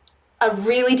was a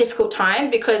really difficult time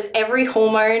because every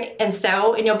hormone and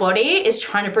cell in your body is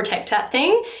trying to protect that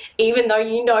thing, even though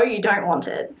you know you don't want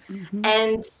it.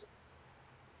 And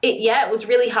it was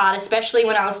really hard, especially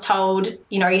when I was told,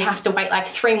 you know, you have to wait like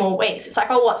 3 more weeks. It's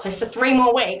like, oh, what? So for 3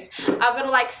 more weeks, I've got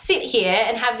to like sit here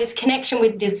and have this connection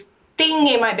with this thing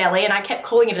in my belly. And I kept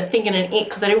calling it a thing and an it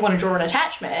because I didn't want to draw an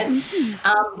attachment.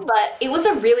 But it was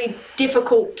a really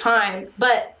difficult time.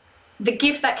 But the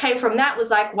gift that came from that was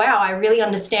like, wow, I really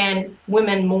understand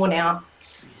women more now.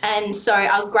 And so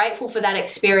I was grateful for that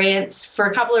experience for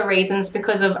a couple of reasons,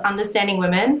 because of understanding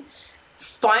women,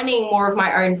 finding more of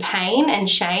my own pain and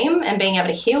shame and being able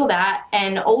to heal that,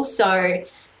 and also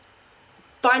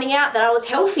finding out that I was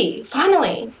healthy,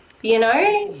 finally, you know?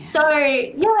 Yeah. So,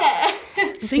 yeah.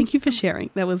 Thank you for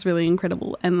sharing. That was really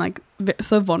incredible and like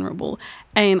so vulnerable.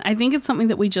 And I think it's something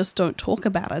that we just don't talk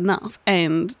about enough.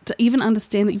 And to even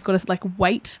understand that you've got to like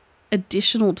wait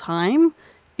additional time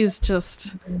is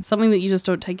just something that you just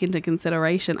don't take into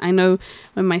consideration. I know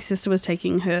when my sister was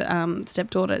taking her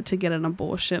stepdaughter to get an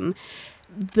abortion,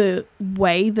 the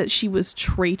way that she was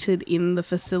treated in the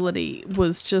facility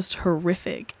was just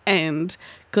horrific. And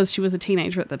because she was a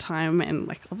teenager at the time and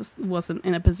like obviously wasn't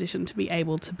in a position to be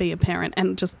able to be a parent,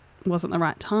 and just wasn't the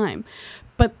right time.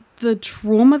 But the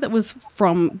trauma that was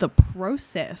from the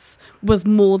process was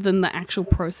more than the actual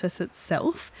process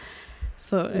itself.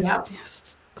 So it's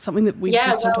just something that we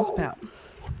just don't talk about.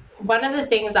 One of the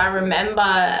things I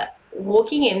remember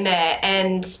walking in there,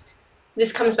 and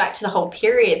this comes back to the whole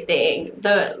period thing.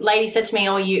 The lady said to me,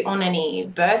 oh, are you on any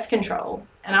birth control?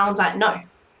 And I was like, no.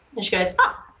 And she goes,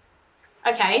 oh,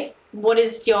 okay. What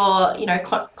is your, you know,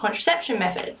 contraception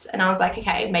methods? And I was like,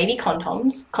 okay, maybe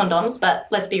condoms, but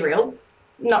let's be real.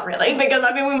 Not really, because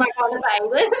I've been with my partner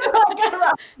for ages.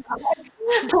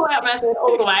 Pull out method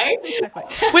all the way. Exactly.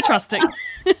 We're trusting.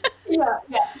 Yeah.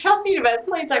 Trust universe.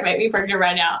 Please don't make me pregnant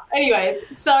right now. Anyways,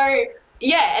 so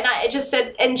yeah, and I just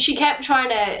said, and she kept trying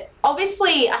to,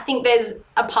 obviously, I think there's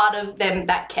a part of them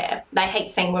that care. They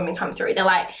hate seeing women come through. They're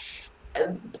like,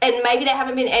 and maybe they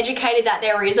haven't been educated that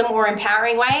there is a more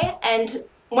empowering way. And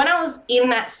when I was in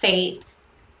that seat,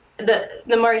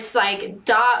 the most like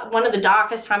dark, one of the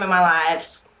darkest time of my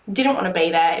lives, didn't want to be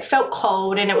there. It felt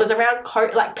cold, and it was around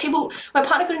like people, my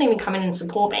partner couldn't even come in and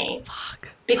support me. Fuck.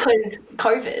 Because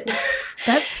COVID.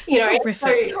 That's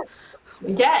horrific. So,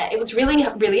 yeah, it was really,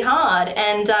 really hard.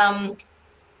 And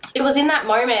it was in that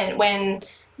moment when,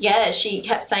 she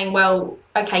kept saying, well,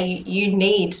 okay, you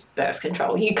need birth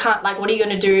control. You can't, like, what are you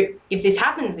going to do if this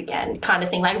happens again, kind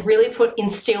of thing. Like, really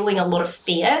instilling a lot of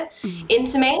fear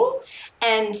into me.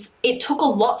 And it took a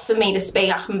lot for me to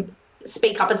speak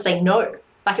up and say no.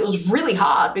 Like, it was really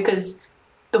hard because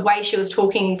the way she was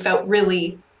talking felt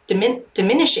really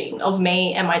diminishing of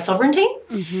me and my sovereignty.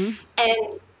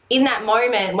 And in that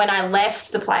moment when I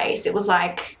left the place, it was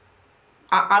like,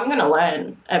 I'm going to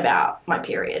learn about my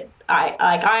period.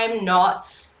 I'm not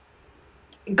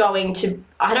going to,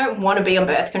 I don't want to be on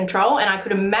birth control. And I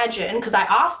could imagine, because I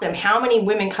asked them how many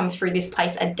women come through this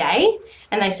place a day,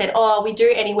 and they said, oh, we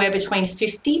do anywhere between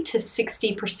 50 to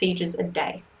 60 procedures a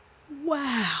day.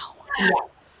 Wow. Yeah.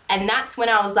 And that's when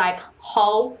I was like,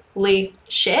 holy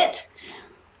shit.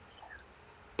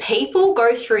 People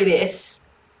go through this,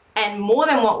 and more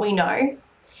than what we know.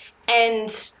 And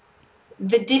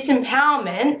the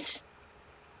disempowerment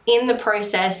in the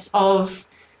process of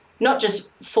not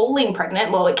just falling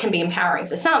pregnant, well, it can be empowering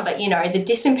for some, but, you know, the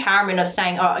disempowerment of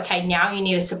saying, oh, okay, now you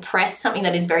need to suppress something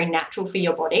that is very natural for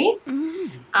your body,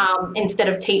 instead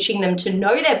of teaching them to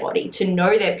know their body, to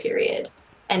know their period,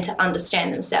 and to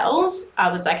understand themselves.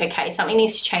 I was like, okay, something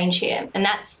needs to change here. And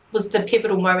that was the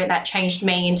pivotal moment that changed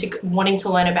me into wanting to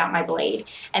learn about my bleed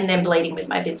and then bleeding with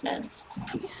my business.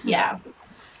 Yeah.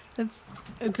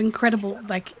 It's incredible.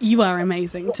 Like, you are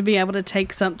amazing to be able to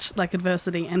take such like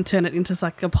adversity and turn it into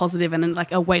like a positive and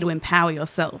like a way to empower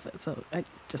yourself. So I'm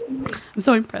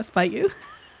so impressed by you.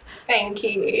 Thank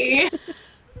you.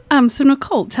 So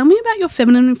Nicole, tell me about your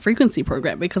feminine frequency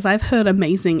program, because I've heard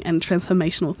amazing and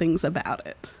transformational things about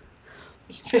it.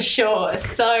 For sure.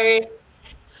 So,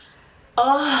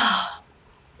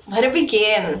 where to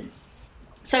begin?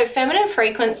 So feminine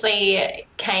frequency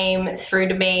came through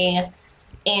to me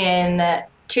in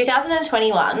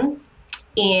 2021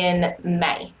 in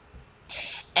May.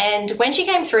 And when she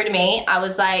came through to me, I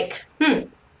was like,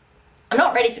 I'm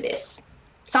not ready for this.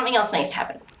 Something else needs to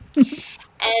happen.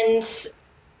 And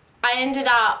I ended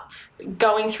up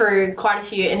going through quite a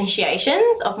few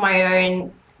initiations of my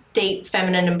own deep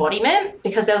feminine embodiment,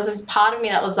 because there was this part of me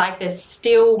that was like, there's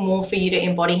still more for you to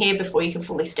embody here before you can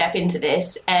fully step into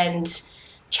this and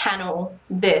channel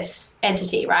this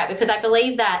entity, right? Because I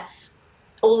believe that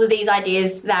all of these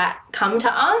ideas that come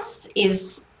to us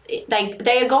is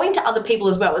they are going to other people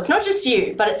as well. It's not just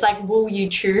you, but it's like, will you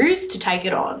choose to take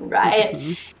it on, right?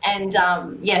 Mm-hmm. And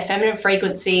feminine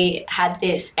frequency had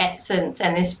this essence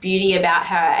and this beauty about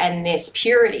her and this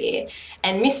purity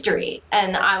and mystery.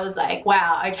 And I was like,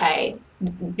 wow, okay,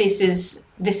 this is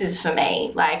for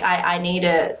me. Like, I need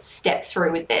to step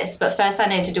through with this, but first I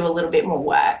need to do a little bit more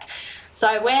work. So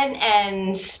I went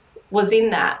and was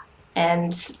in that.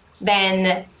 And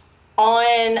then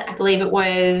on, I believe it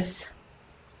was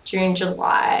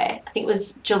July, I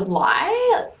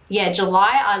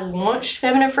launched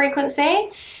Feminine Frequency,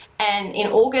 and in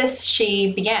August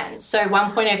she began. So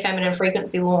 1.0 Feminine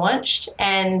Frequency launched,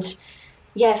 and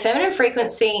Feminine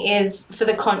Frequency is for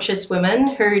the conscious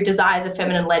woman who desires a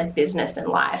feminine-led business in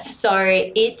life. So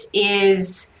it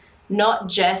is not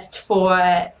just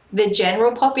for the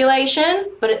general population,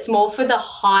 but it's more for the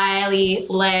highly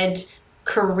led,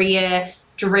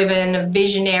 career-driven,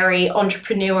 visionary,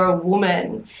 entrepreneur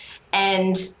woman.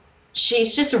 And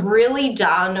she's just really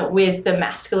done with the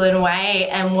masculine way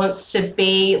and wants to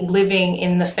be living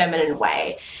in the feminine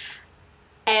way.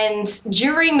 And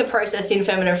during the process in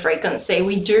Feminine Frequency,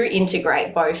 we do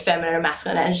integrate both feminine and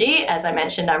masculine energy. As I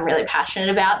mentioned, I'm really passionate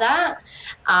about that.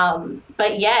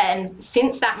 And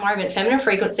since that moment, Feminine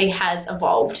Frequency has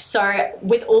evolved. So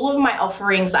with all of my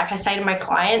offerings, like I say to my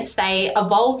clients, they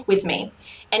evolve with me.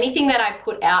 Anything that I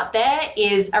put out there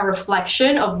is a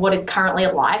reflection of what is currently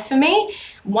alive for me.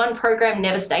 One program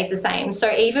never stays the same.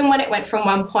 So even when it went from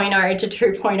 1.0 to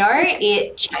 2.0,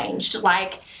 it changed.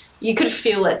 Like, you could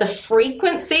feel it. The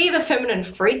frequency, the feminine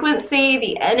frequency,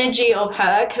 the energy of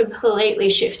her completely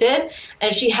shifted.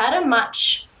 And she had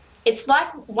it's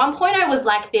like 1.0 was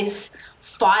like this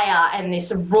fire and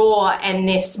this roar and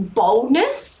this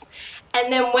boldness.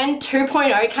 And then when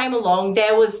 2.0 came along,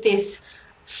 there was this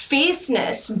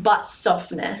fierceness but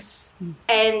softness.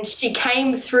 And she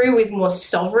came through with more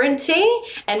sovereignty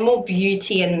and more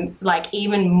beauty and like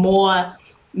even more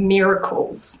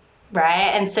miracles. Right.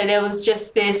 And so there was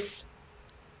just this,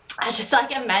 I just like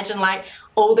imagine like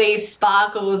all these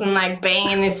sparkles and like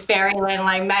being in this fairyland,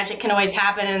 like magic can always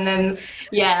happen. And then,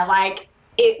 like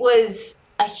it was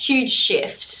a huge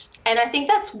shift. And I think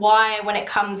that's why when it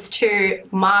comes to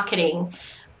marketing,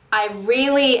 I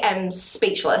really am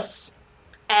speechless.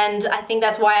 And I think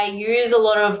that's why I use a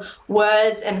lot of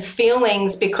words and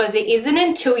feelings, because it isn't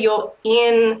until you're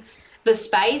in the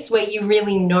space where you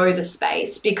really know the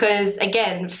space. Because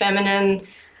again, feminine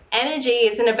energy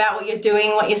isn't about what you're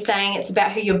doing, what you're saying, it's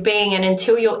about who you're being. And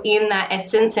until you're in that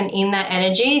essence and in that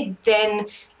energy, then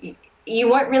you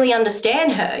won't really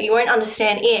understand her. You won't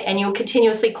understand it, and you'll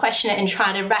continuously question it and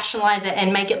try to rationalize it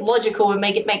and make it logical and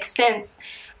make it make sense.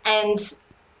 And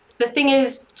the thing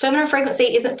is, Feminine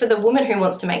Frequency isn't for the woman who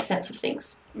wants to make sense of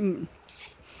things. And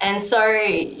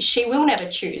so she will never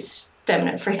choose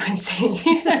Feminine Frequency.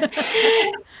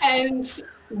 And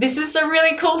this is the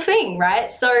really cool thing, right?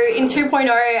 So in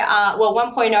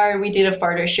 1.0, we did a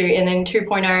photo shoot, and in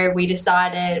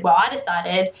 2.0, I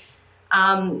decided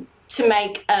to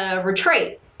make a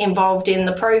retreat involved in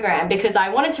the program, because I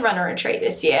wanted to run a retreat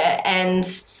this year and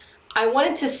I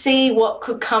wanted to see what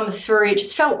could come through. It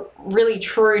just felt really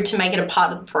true to make it a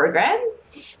part of the program,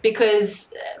 because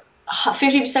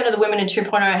 50% of the women in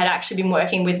 2.0 had actually been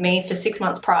working with me for 6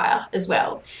 months prior as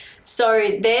well.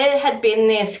 So there had been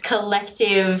this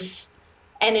collective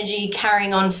energy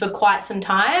carrying on for quite some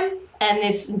time, and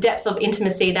this depth of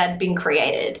intimacy that had been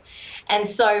created. And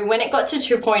so when it got to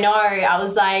 2.0, I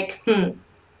was like,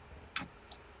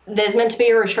 there's meant to be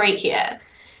a retreat here.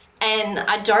 And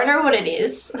I don't know what it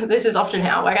is. This is often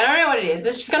how I work. I don't know what it is.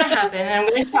 It's just going to happen, and I'm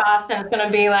going to trust, and it's going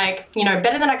to be like, you know,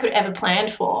 better than I could ever plan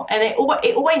for. And it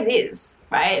always is,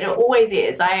 right? It always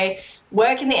is. I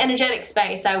work in the energetic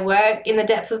space. I work in the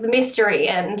depth of the mystery,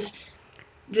 and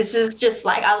this is just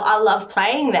like, I love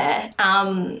playing there.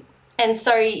 And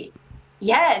so,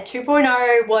 yeah,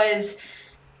 2.0 was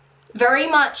very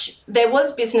much, there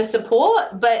was business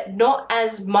support, but not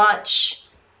as much.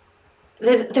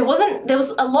 There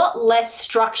was a lot less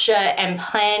structure and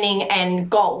planning and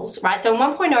goals, right? So in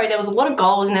 1.0, there was a lot of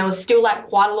goals, and there was still like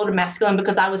quite a lot of masculine,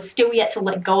 because I was still yet to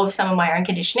let go of some of my own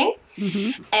conditioning.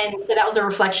 Mm-hmm. And so that was a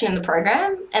reflection in the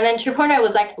program. And then 2.0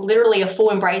 was like literally a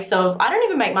full embrace of, I don't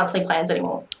even make monthly plans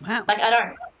anymore. Wow. Like, I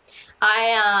don't.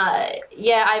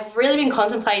 I've really been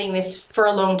contemplating this for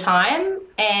a long time,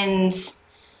 and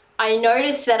I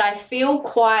noticed that I feel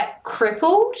quite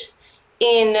crippled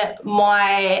in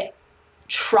my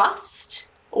trust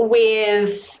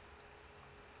with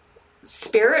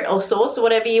spirit or source, or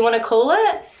whatever you want to call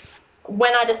it,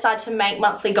 when I decide to make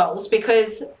monthly goals,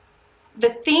 because the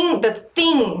thing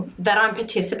that I'm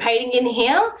participating in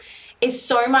here is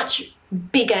so much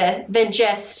bigger than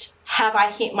just, have I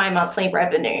hit my monthly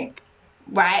revenue,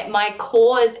 right? My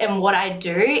cause and what I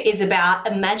do is about,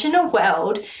 imagine a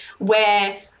world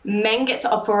where men get to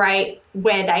operate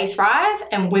where they thrive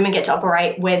and women get to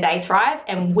operate where they thrive,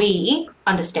 and we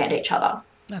understand each other.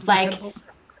 That's like incredible.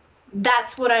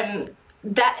 That's what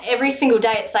that every single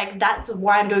day, it's like, that's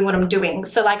why I'm doing what I'm doing.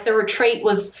 So like the retreat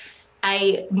was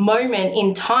a moment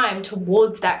in time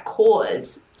towards that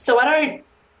cause. So I don't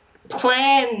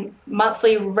plan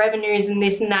monthly revenues and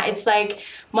this and that. It's like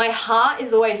my heart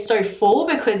is always so full,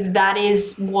 because that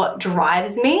is what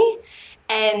drives me,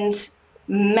 and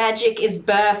magic is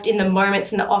birthed in the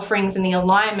moments and the offerings and the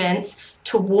alignments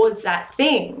towards that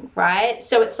thing, right?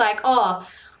 So it's like, oh,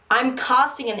 I'm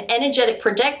casting an energetic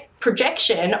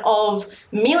projection of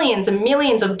millions and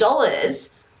millions of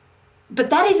dollars, but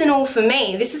that isn't all for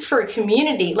me. This is for a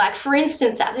community. Like, for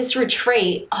instance, at this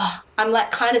retreat, I'm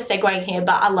like kind of segueing here,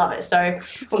 but I love it, so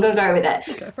we're gonna go with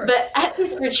it. Go for it. But at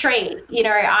this retreat, you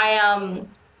know,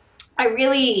 I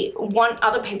really want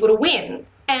other people to win,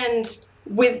 and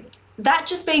with that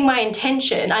just being my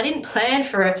intention, I didn't plan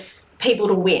for people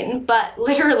to win, but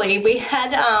literally we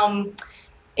had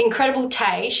incredible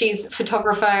Tay. She's a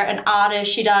photographer, an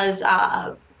artist. She does,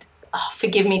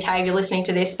 forgive me, Tay, if you're listening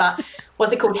to this, but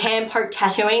what's it called? Hand poke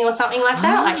tattooing or something like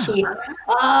that. Like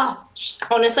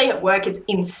honestly, at work, it's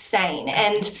insane.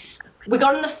 And we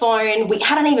got on the phone. We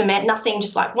hadn't even met, nothing,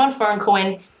 just like one phone call.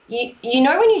 And you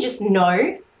know when you just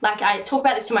know, like I talk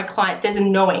about this to my clients, there's a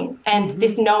knowing, and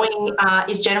this knowing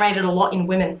is generated a lot in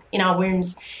women, in our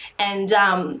wombs. And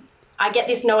I get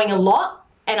this knowing a lot,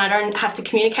 and I don't have to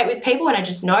communicate with people, and I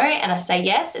just know, and I say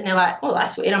yes, and they're like, oh,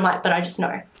 that's weird. I'm like, but I just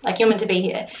know, like, you're meant to be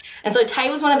here. And so Tay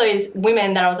was one of those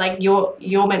women that I was like,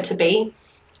 you're meant to be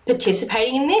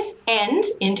participating in this and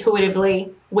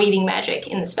intuitively weaving magic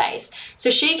in the space. So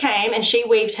she came and she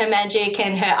weaved her magic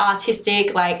and her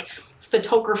artistic, like,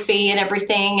 photography and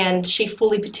everything, and she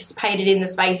fully participated in the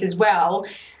space as well.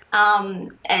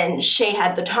 And she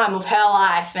had the time of her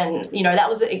life, and you know, that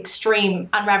was an extreme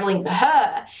unraveling for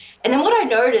her. And then what I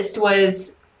noticed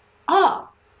was,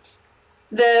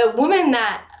 the woman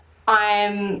that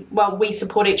we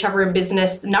support each other in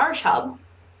business, the Nourish Hub,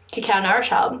 Cacao Nourish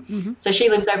Hub. Mm-hmm. So she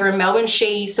lives over in Melbourne.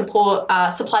 She supplies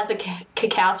the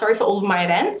cacao, for all of my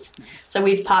events. So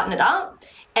we've partnered up,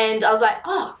 and I was like,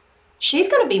 she's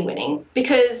going to be winning,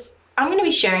 because I'm going to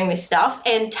be sharing this stuff,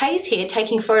 and Tay's here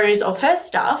taking photos of her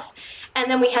stuff. And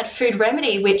then we had Food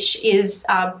Remedy, which is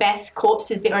Beth Corpse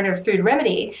is the owner of Food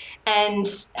Remedy, and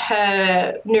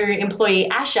her new employee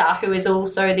Asha, who is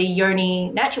also the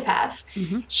Yoni naturopath.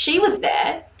 Mm-hmm. She was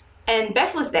there, and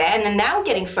Beth was there, and then they were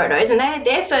getting photos, and they had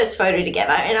their first photo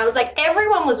together. And I was like,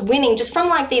 everyone was winning just from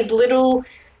like these little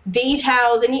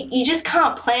details, and you just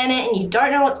can't plan it, and you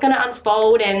don't know what's going to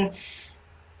unfold. And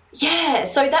yeah,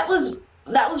 so that was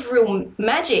real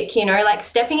magic, you know, like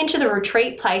stepping into the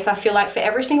retreat place. I feel like for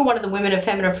every single one of the women of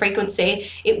feminine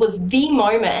frequency, it was the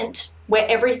moment where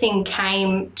everything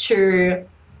came to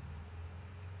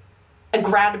a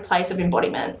grounded place of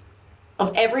embodiment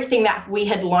of everything that we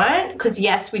had learned. Because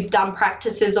yes, we've done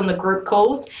practices on the group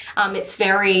calls.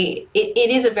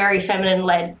 It is a very feminine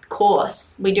led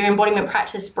course. We do embodiment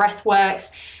practice, breath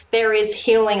works. There is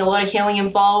healing, a lot of healing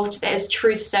involved. There's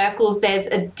truth circles. There's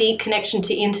a deep connection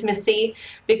to intimacy,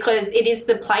 because it is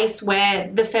the place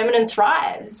where the feminine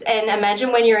thrives. And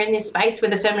imagine when you're in this space where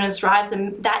the feminine thrives,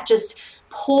 and that just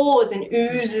pours and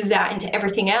oozes out into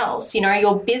everything else. You know,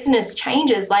 your business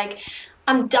changes. Like,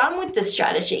 I'm done with the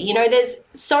strategy. You know, there's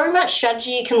so much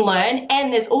strategy you can learn,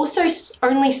 and there's also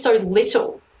only so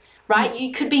little, right?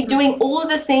 You could be doing all of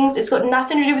the things. It's got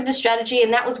nothing to do with the strategy.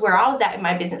 And that was where I was at in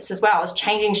my business as well. I was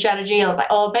changing strategy. I was like,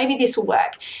 oh, maybe this will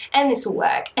work and this will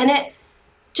work. And it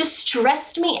just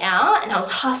stressed me out, and I was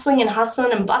hustling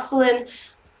and bustling.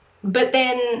 But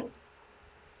then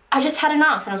I just had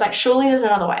enough, and I was like, surely there's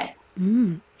another way.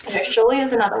 You know, surely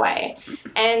there's another way.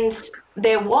 And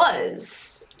there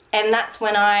was. And that's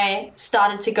when I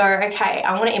started to go, okay,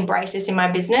 I want to embrace this in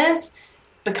my business,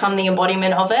 become the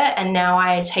embodiment of it. And now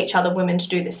I teach other women to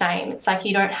do the same. It's like,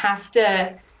 you don't have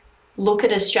to look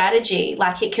at a strategy.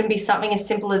 Like, it can be something as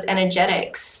simple as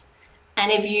energetics. And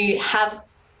if you have,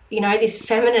 you know, this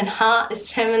feminine heart,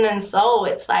 this feminine soul,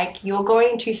 it's like you're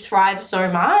going to thrive so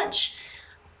much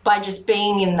by just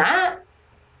being in that,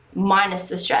 minus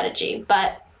the strategy.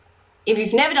 But if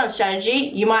you've never done strategy,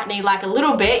 you might need like a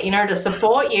little bit, you know, to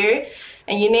support you.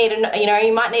 And you need, you know,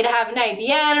 you might need to have an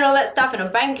ABN and all that stuff and a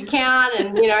bank account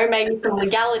and, you know, maybe some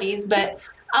legalities. But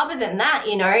other than that,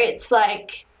 you know, it's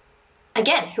like,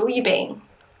 again, who are you being?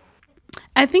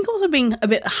 I think also being a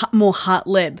bit more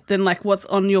heart-led than like what's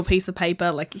on your piece of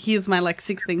paper. Like, here's my like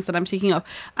 6 things that I'm ticking off.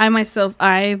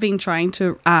 I've been trying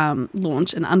to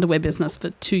launch an underwear business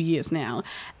for 2 years now,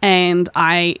 and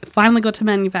I finally got to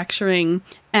manufacturing,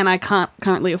 and I can't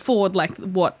currently afford like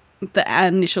what the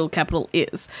initial capital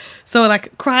is. So I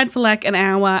like cried for like an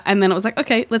hour, and then it was like,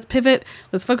 okay, let's pivot,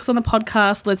 let's focus on the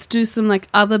podcast, let's do some like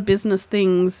other business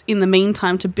things in the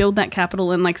meantime to build that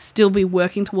capital and like still be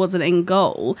working towards an end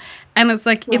goal. And it's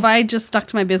like, if I just stuck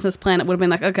to my business plan, it would have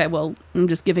been like, okay, well, I'm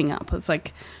just giving up. It's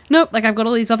like, nope, like I've got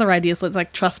all these other ideas, let's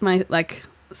like trust my like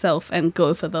self and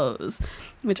go for those,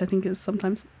 which I think is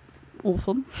sometimes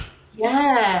awful.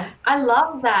 Yeah, I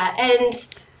love that. And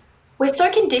we're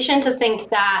so conditioned to think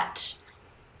that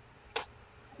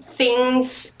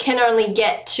things can only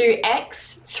get to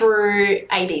X through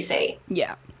ABC.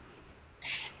 Yeah.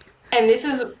 And this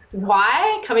is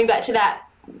why, coming back to that,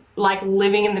 like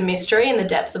living in the mystery and the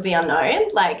depths of the unknown,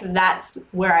 like that's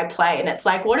where I play. And it's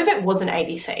like, what if it wasn't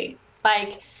ABC?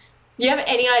 Like, you have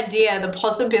any idea the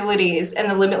possibilities and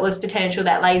the limitless potential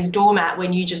that lays dormant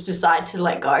when you just decide to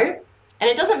let go? And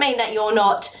it doesn't mean that you're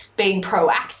not being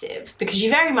proactive, because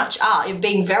you very much are. You're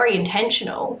being very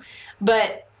intentional.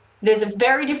 But there's a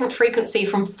very different frequency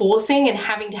from forcing and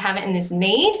having to have it in this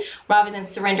need rather than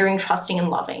surrendering, trusting, and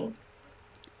loving.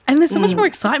 And there's so much more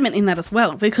excitement in that as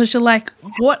well, because you're like,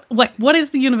 what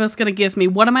is the universe going to give me?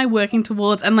 What am I working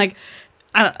towards? And like,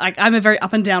 I'm a very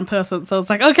up and down person. So it's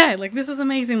like, okay, like this is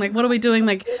amazing. Like, what are we doing?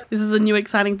 Like, this is a new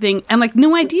exciting thing. And like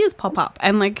new ideas pop up,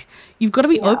 and like, you've got to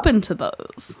be open to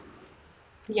those.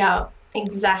 Yeah,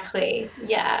 exactly.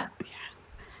 Yeah.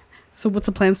 So what's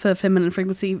the plans for Feminine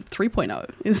Frequency 3.0?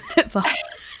 Is it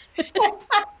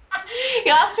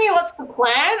You asked me what's the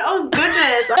plan? Oh,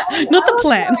 goodness. Not the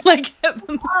plan. Like,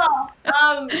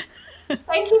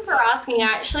 thank you for asking.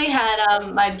 I actually had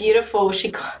my beautiful, she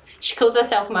calls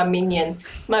herself my minion,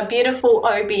 my beautiful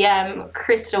OBM,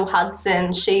 Crystal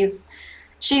Hudson.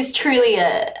 She's truly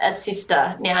a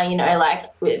sister now, you know,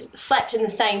 like we've slept in the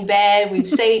same bed, we've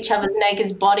seen each other's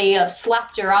naked body, I've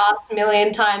slapped her ass a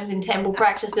million times in temple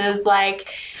practices,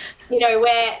 like, you know,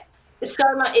 it's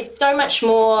so much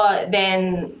more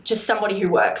than just somebody who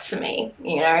works for me,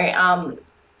 you know.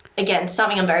 Again,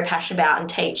 something I'm very passionate about and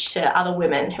teach to other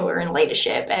women who are in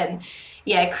leadership. And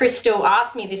yeah, Crystal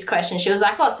asked me this question. She was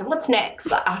like, oh, so what's next,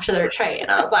 like, after the retreat?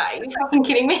 And I was like, are you fucking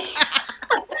kidding me?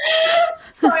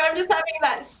 So I'm just having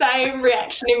that same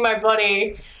reaction in my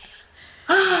body.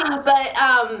 But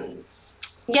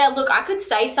yeah, look, I could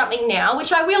say something now,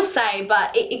 which I will say,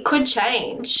 but it could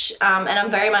change. And I'm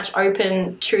very much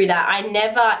open to that. I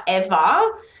never,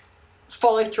 ever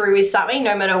follow through with something,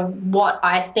 no matter what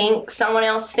I think someone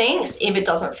else thinks, if it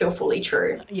doesn't feel fully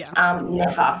true. Yeah.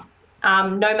 Never.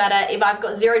 No matter if I've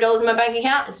got $0 in my bank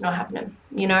account, it's not happening,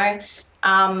 you know?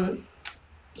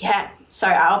 Yeah, so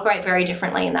I operate very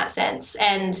differently in that sense.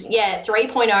 And yeah,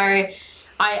 3.0,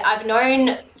 I've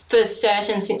known for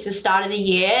certain since the start of the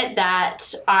year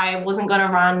that I wasn't going to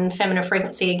run Feminine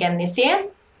Frequency again this year.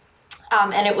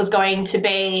 And it was going to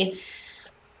be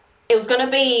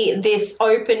this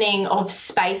opening of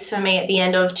space for me at the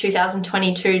end of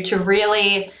 2022 to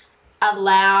really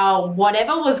allow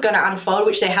whatever was going to unfold,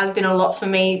 which there has been a lot for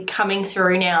me coming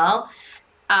through now.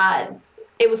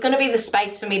 It was going to be the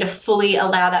space for me to fully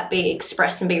allow that be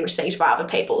expressed and be received by other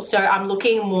people. So I'm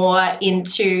looking more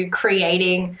into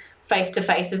creating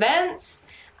face-to-face events.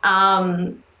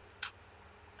 I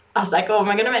was like, oh, am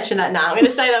I going to mention that now? I'm going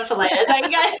to say that for later. So you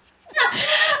guys,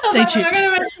 stay tuned. I'm going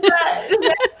to mention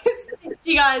that.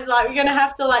 You guys, like, you're gonna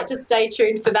have to like just stay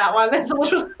tuned for that one. There's a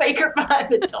little secret behind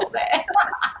the door there.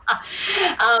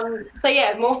 So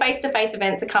yeah, more face-to-face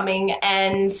events are coming,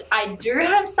 and I do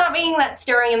have something that's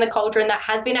stirring in the cauldron that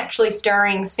has been actually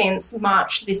stirring since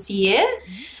March this year,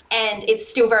 and it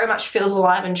still very much feels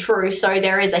alive and true. So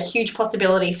there is a huge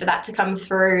possibility for that to come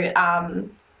through.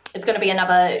 It's going to be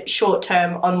another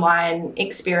short-term online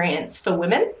experience for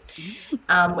women,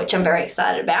 which I'm very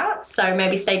excited about. So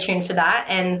maybe stay tuned for that.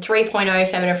 And 3.0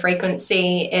 Feminine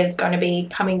Frequency is going to be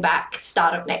coming back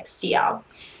start of next year.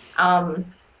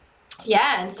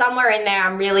 Yeah, and somewhere in there,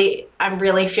 I'm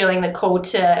really feeling the call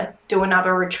to do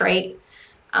another retreat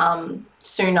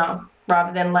sooner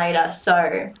rather than later.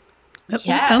 So that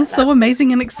all sounds so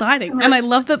amazing and exciting. And I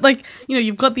love that, like, you know,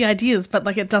 you've got the ideas, but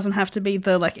like it doesn't have to be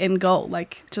the like end goal.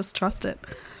 Like, just trust it.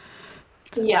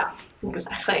 Yeah,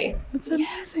 exactly. That's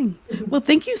amazing. Well,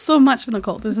 thank you so much,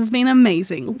 Nicole. This has been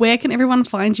amazing. Where can everyone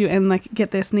find you and like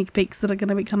get their sneak peeks that are going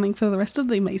to be coming for the rest of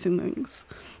the amazing things?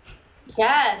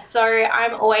 Yeah, so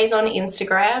I'm always on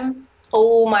Instagram.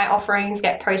 All my offerings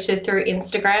get posted through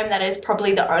Instagram. That is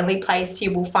probably the only place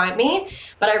you will find me.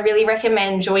 But I really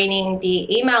recommend joining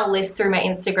the email list through my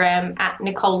Instagram at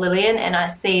Nicole Lilyan,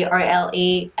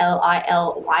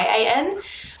 NicoleLilyan,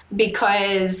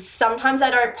 because sometimes I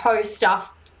don't post stuff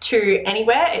to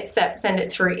anywhere except send it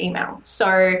through email.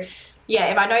 So yeah,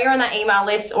 if I know you're on that email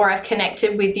list or I've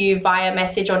connected with you via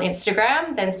message on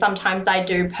Instagram, then sometimes I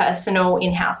do personal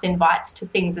in-house invites to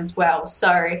things as well.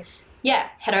 So yeah,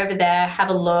 head over there, have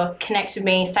a look, connect with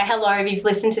me, say hello if you've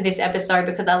listened to this episode,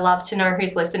 because I love to know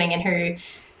who's listening and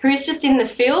who's just in the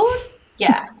field.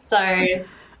 Yeah, so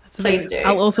please do.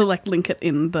 I'll also like link it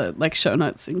in the like show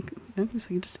notes, and so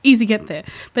you just easy get there.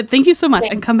 But thank you so much,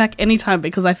 and come back anytime,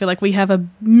 because I feel like we have a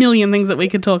million things that we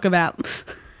could talk about.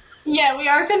 Yeah, we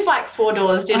opened like 4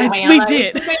 doors, didn't we? We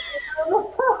did.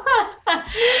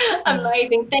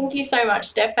 Amazing. Thank you so much,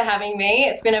 Steph, for having me.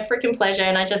 It's been a freaking pleasure.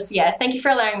 And thank you for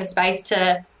allowing the space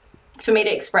for me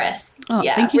to express. Oh,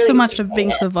 yeah, thank you so much for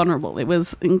being so vulnerable. It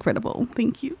was incredible.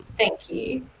 Thank you. Thank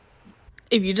you.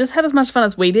 If you just had as much fun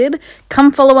as we did,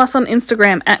 come follow us on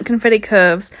Instagram at Confetti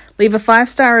Curves, leave a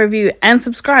 5-star review and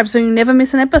subscribe so you never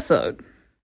miss an episode.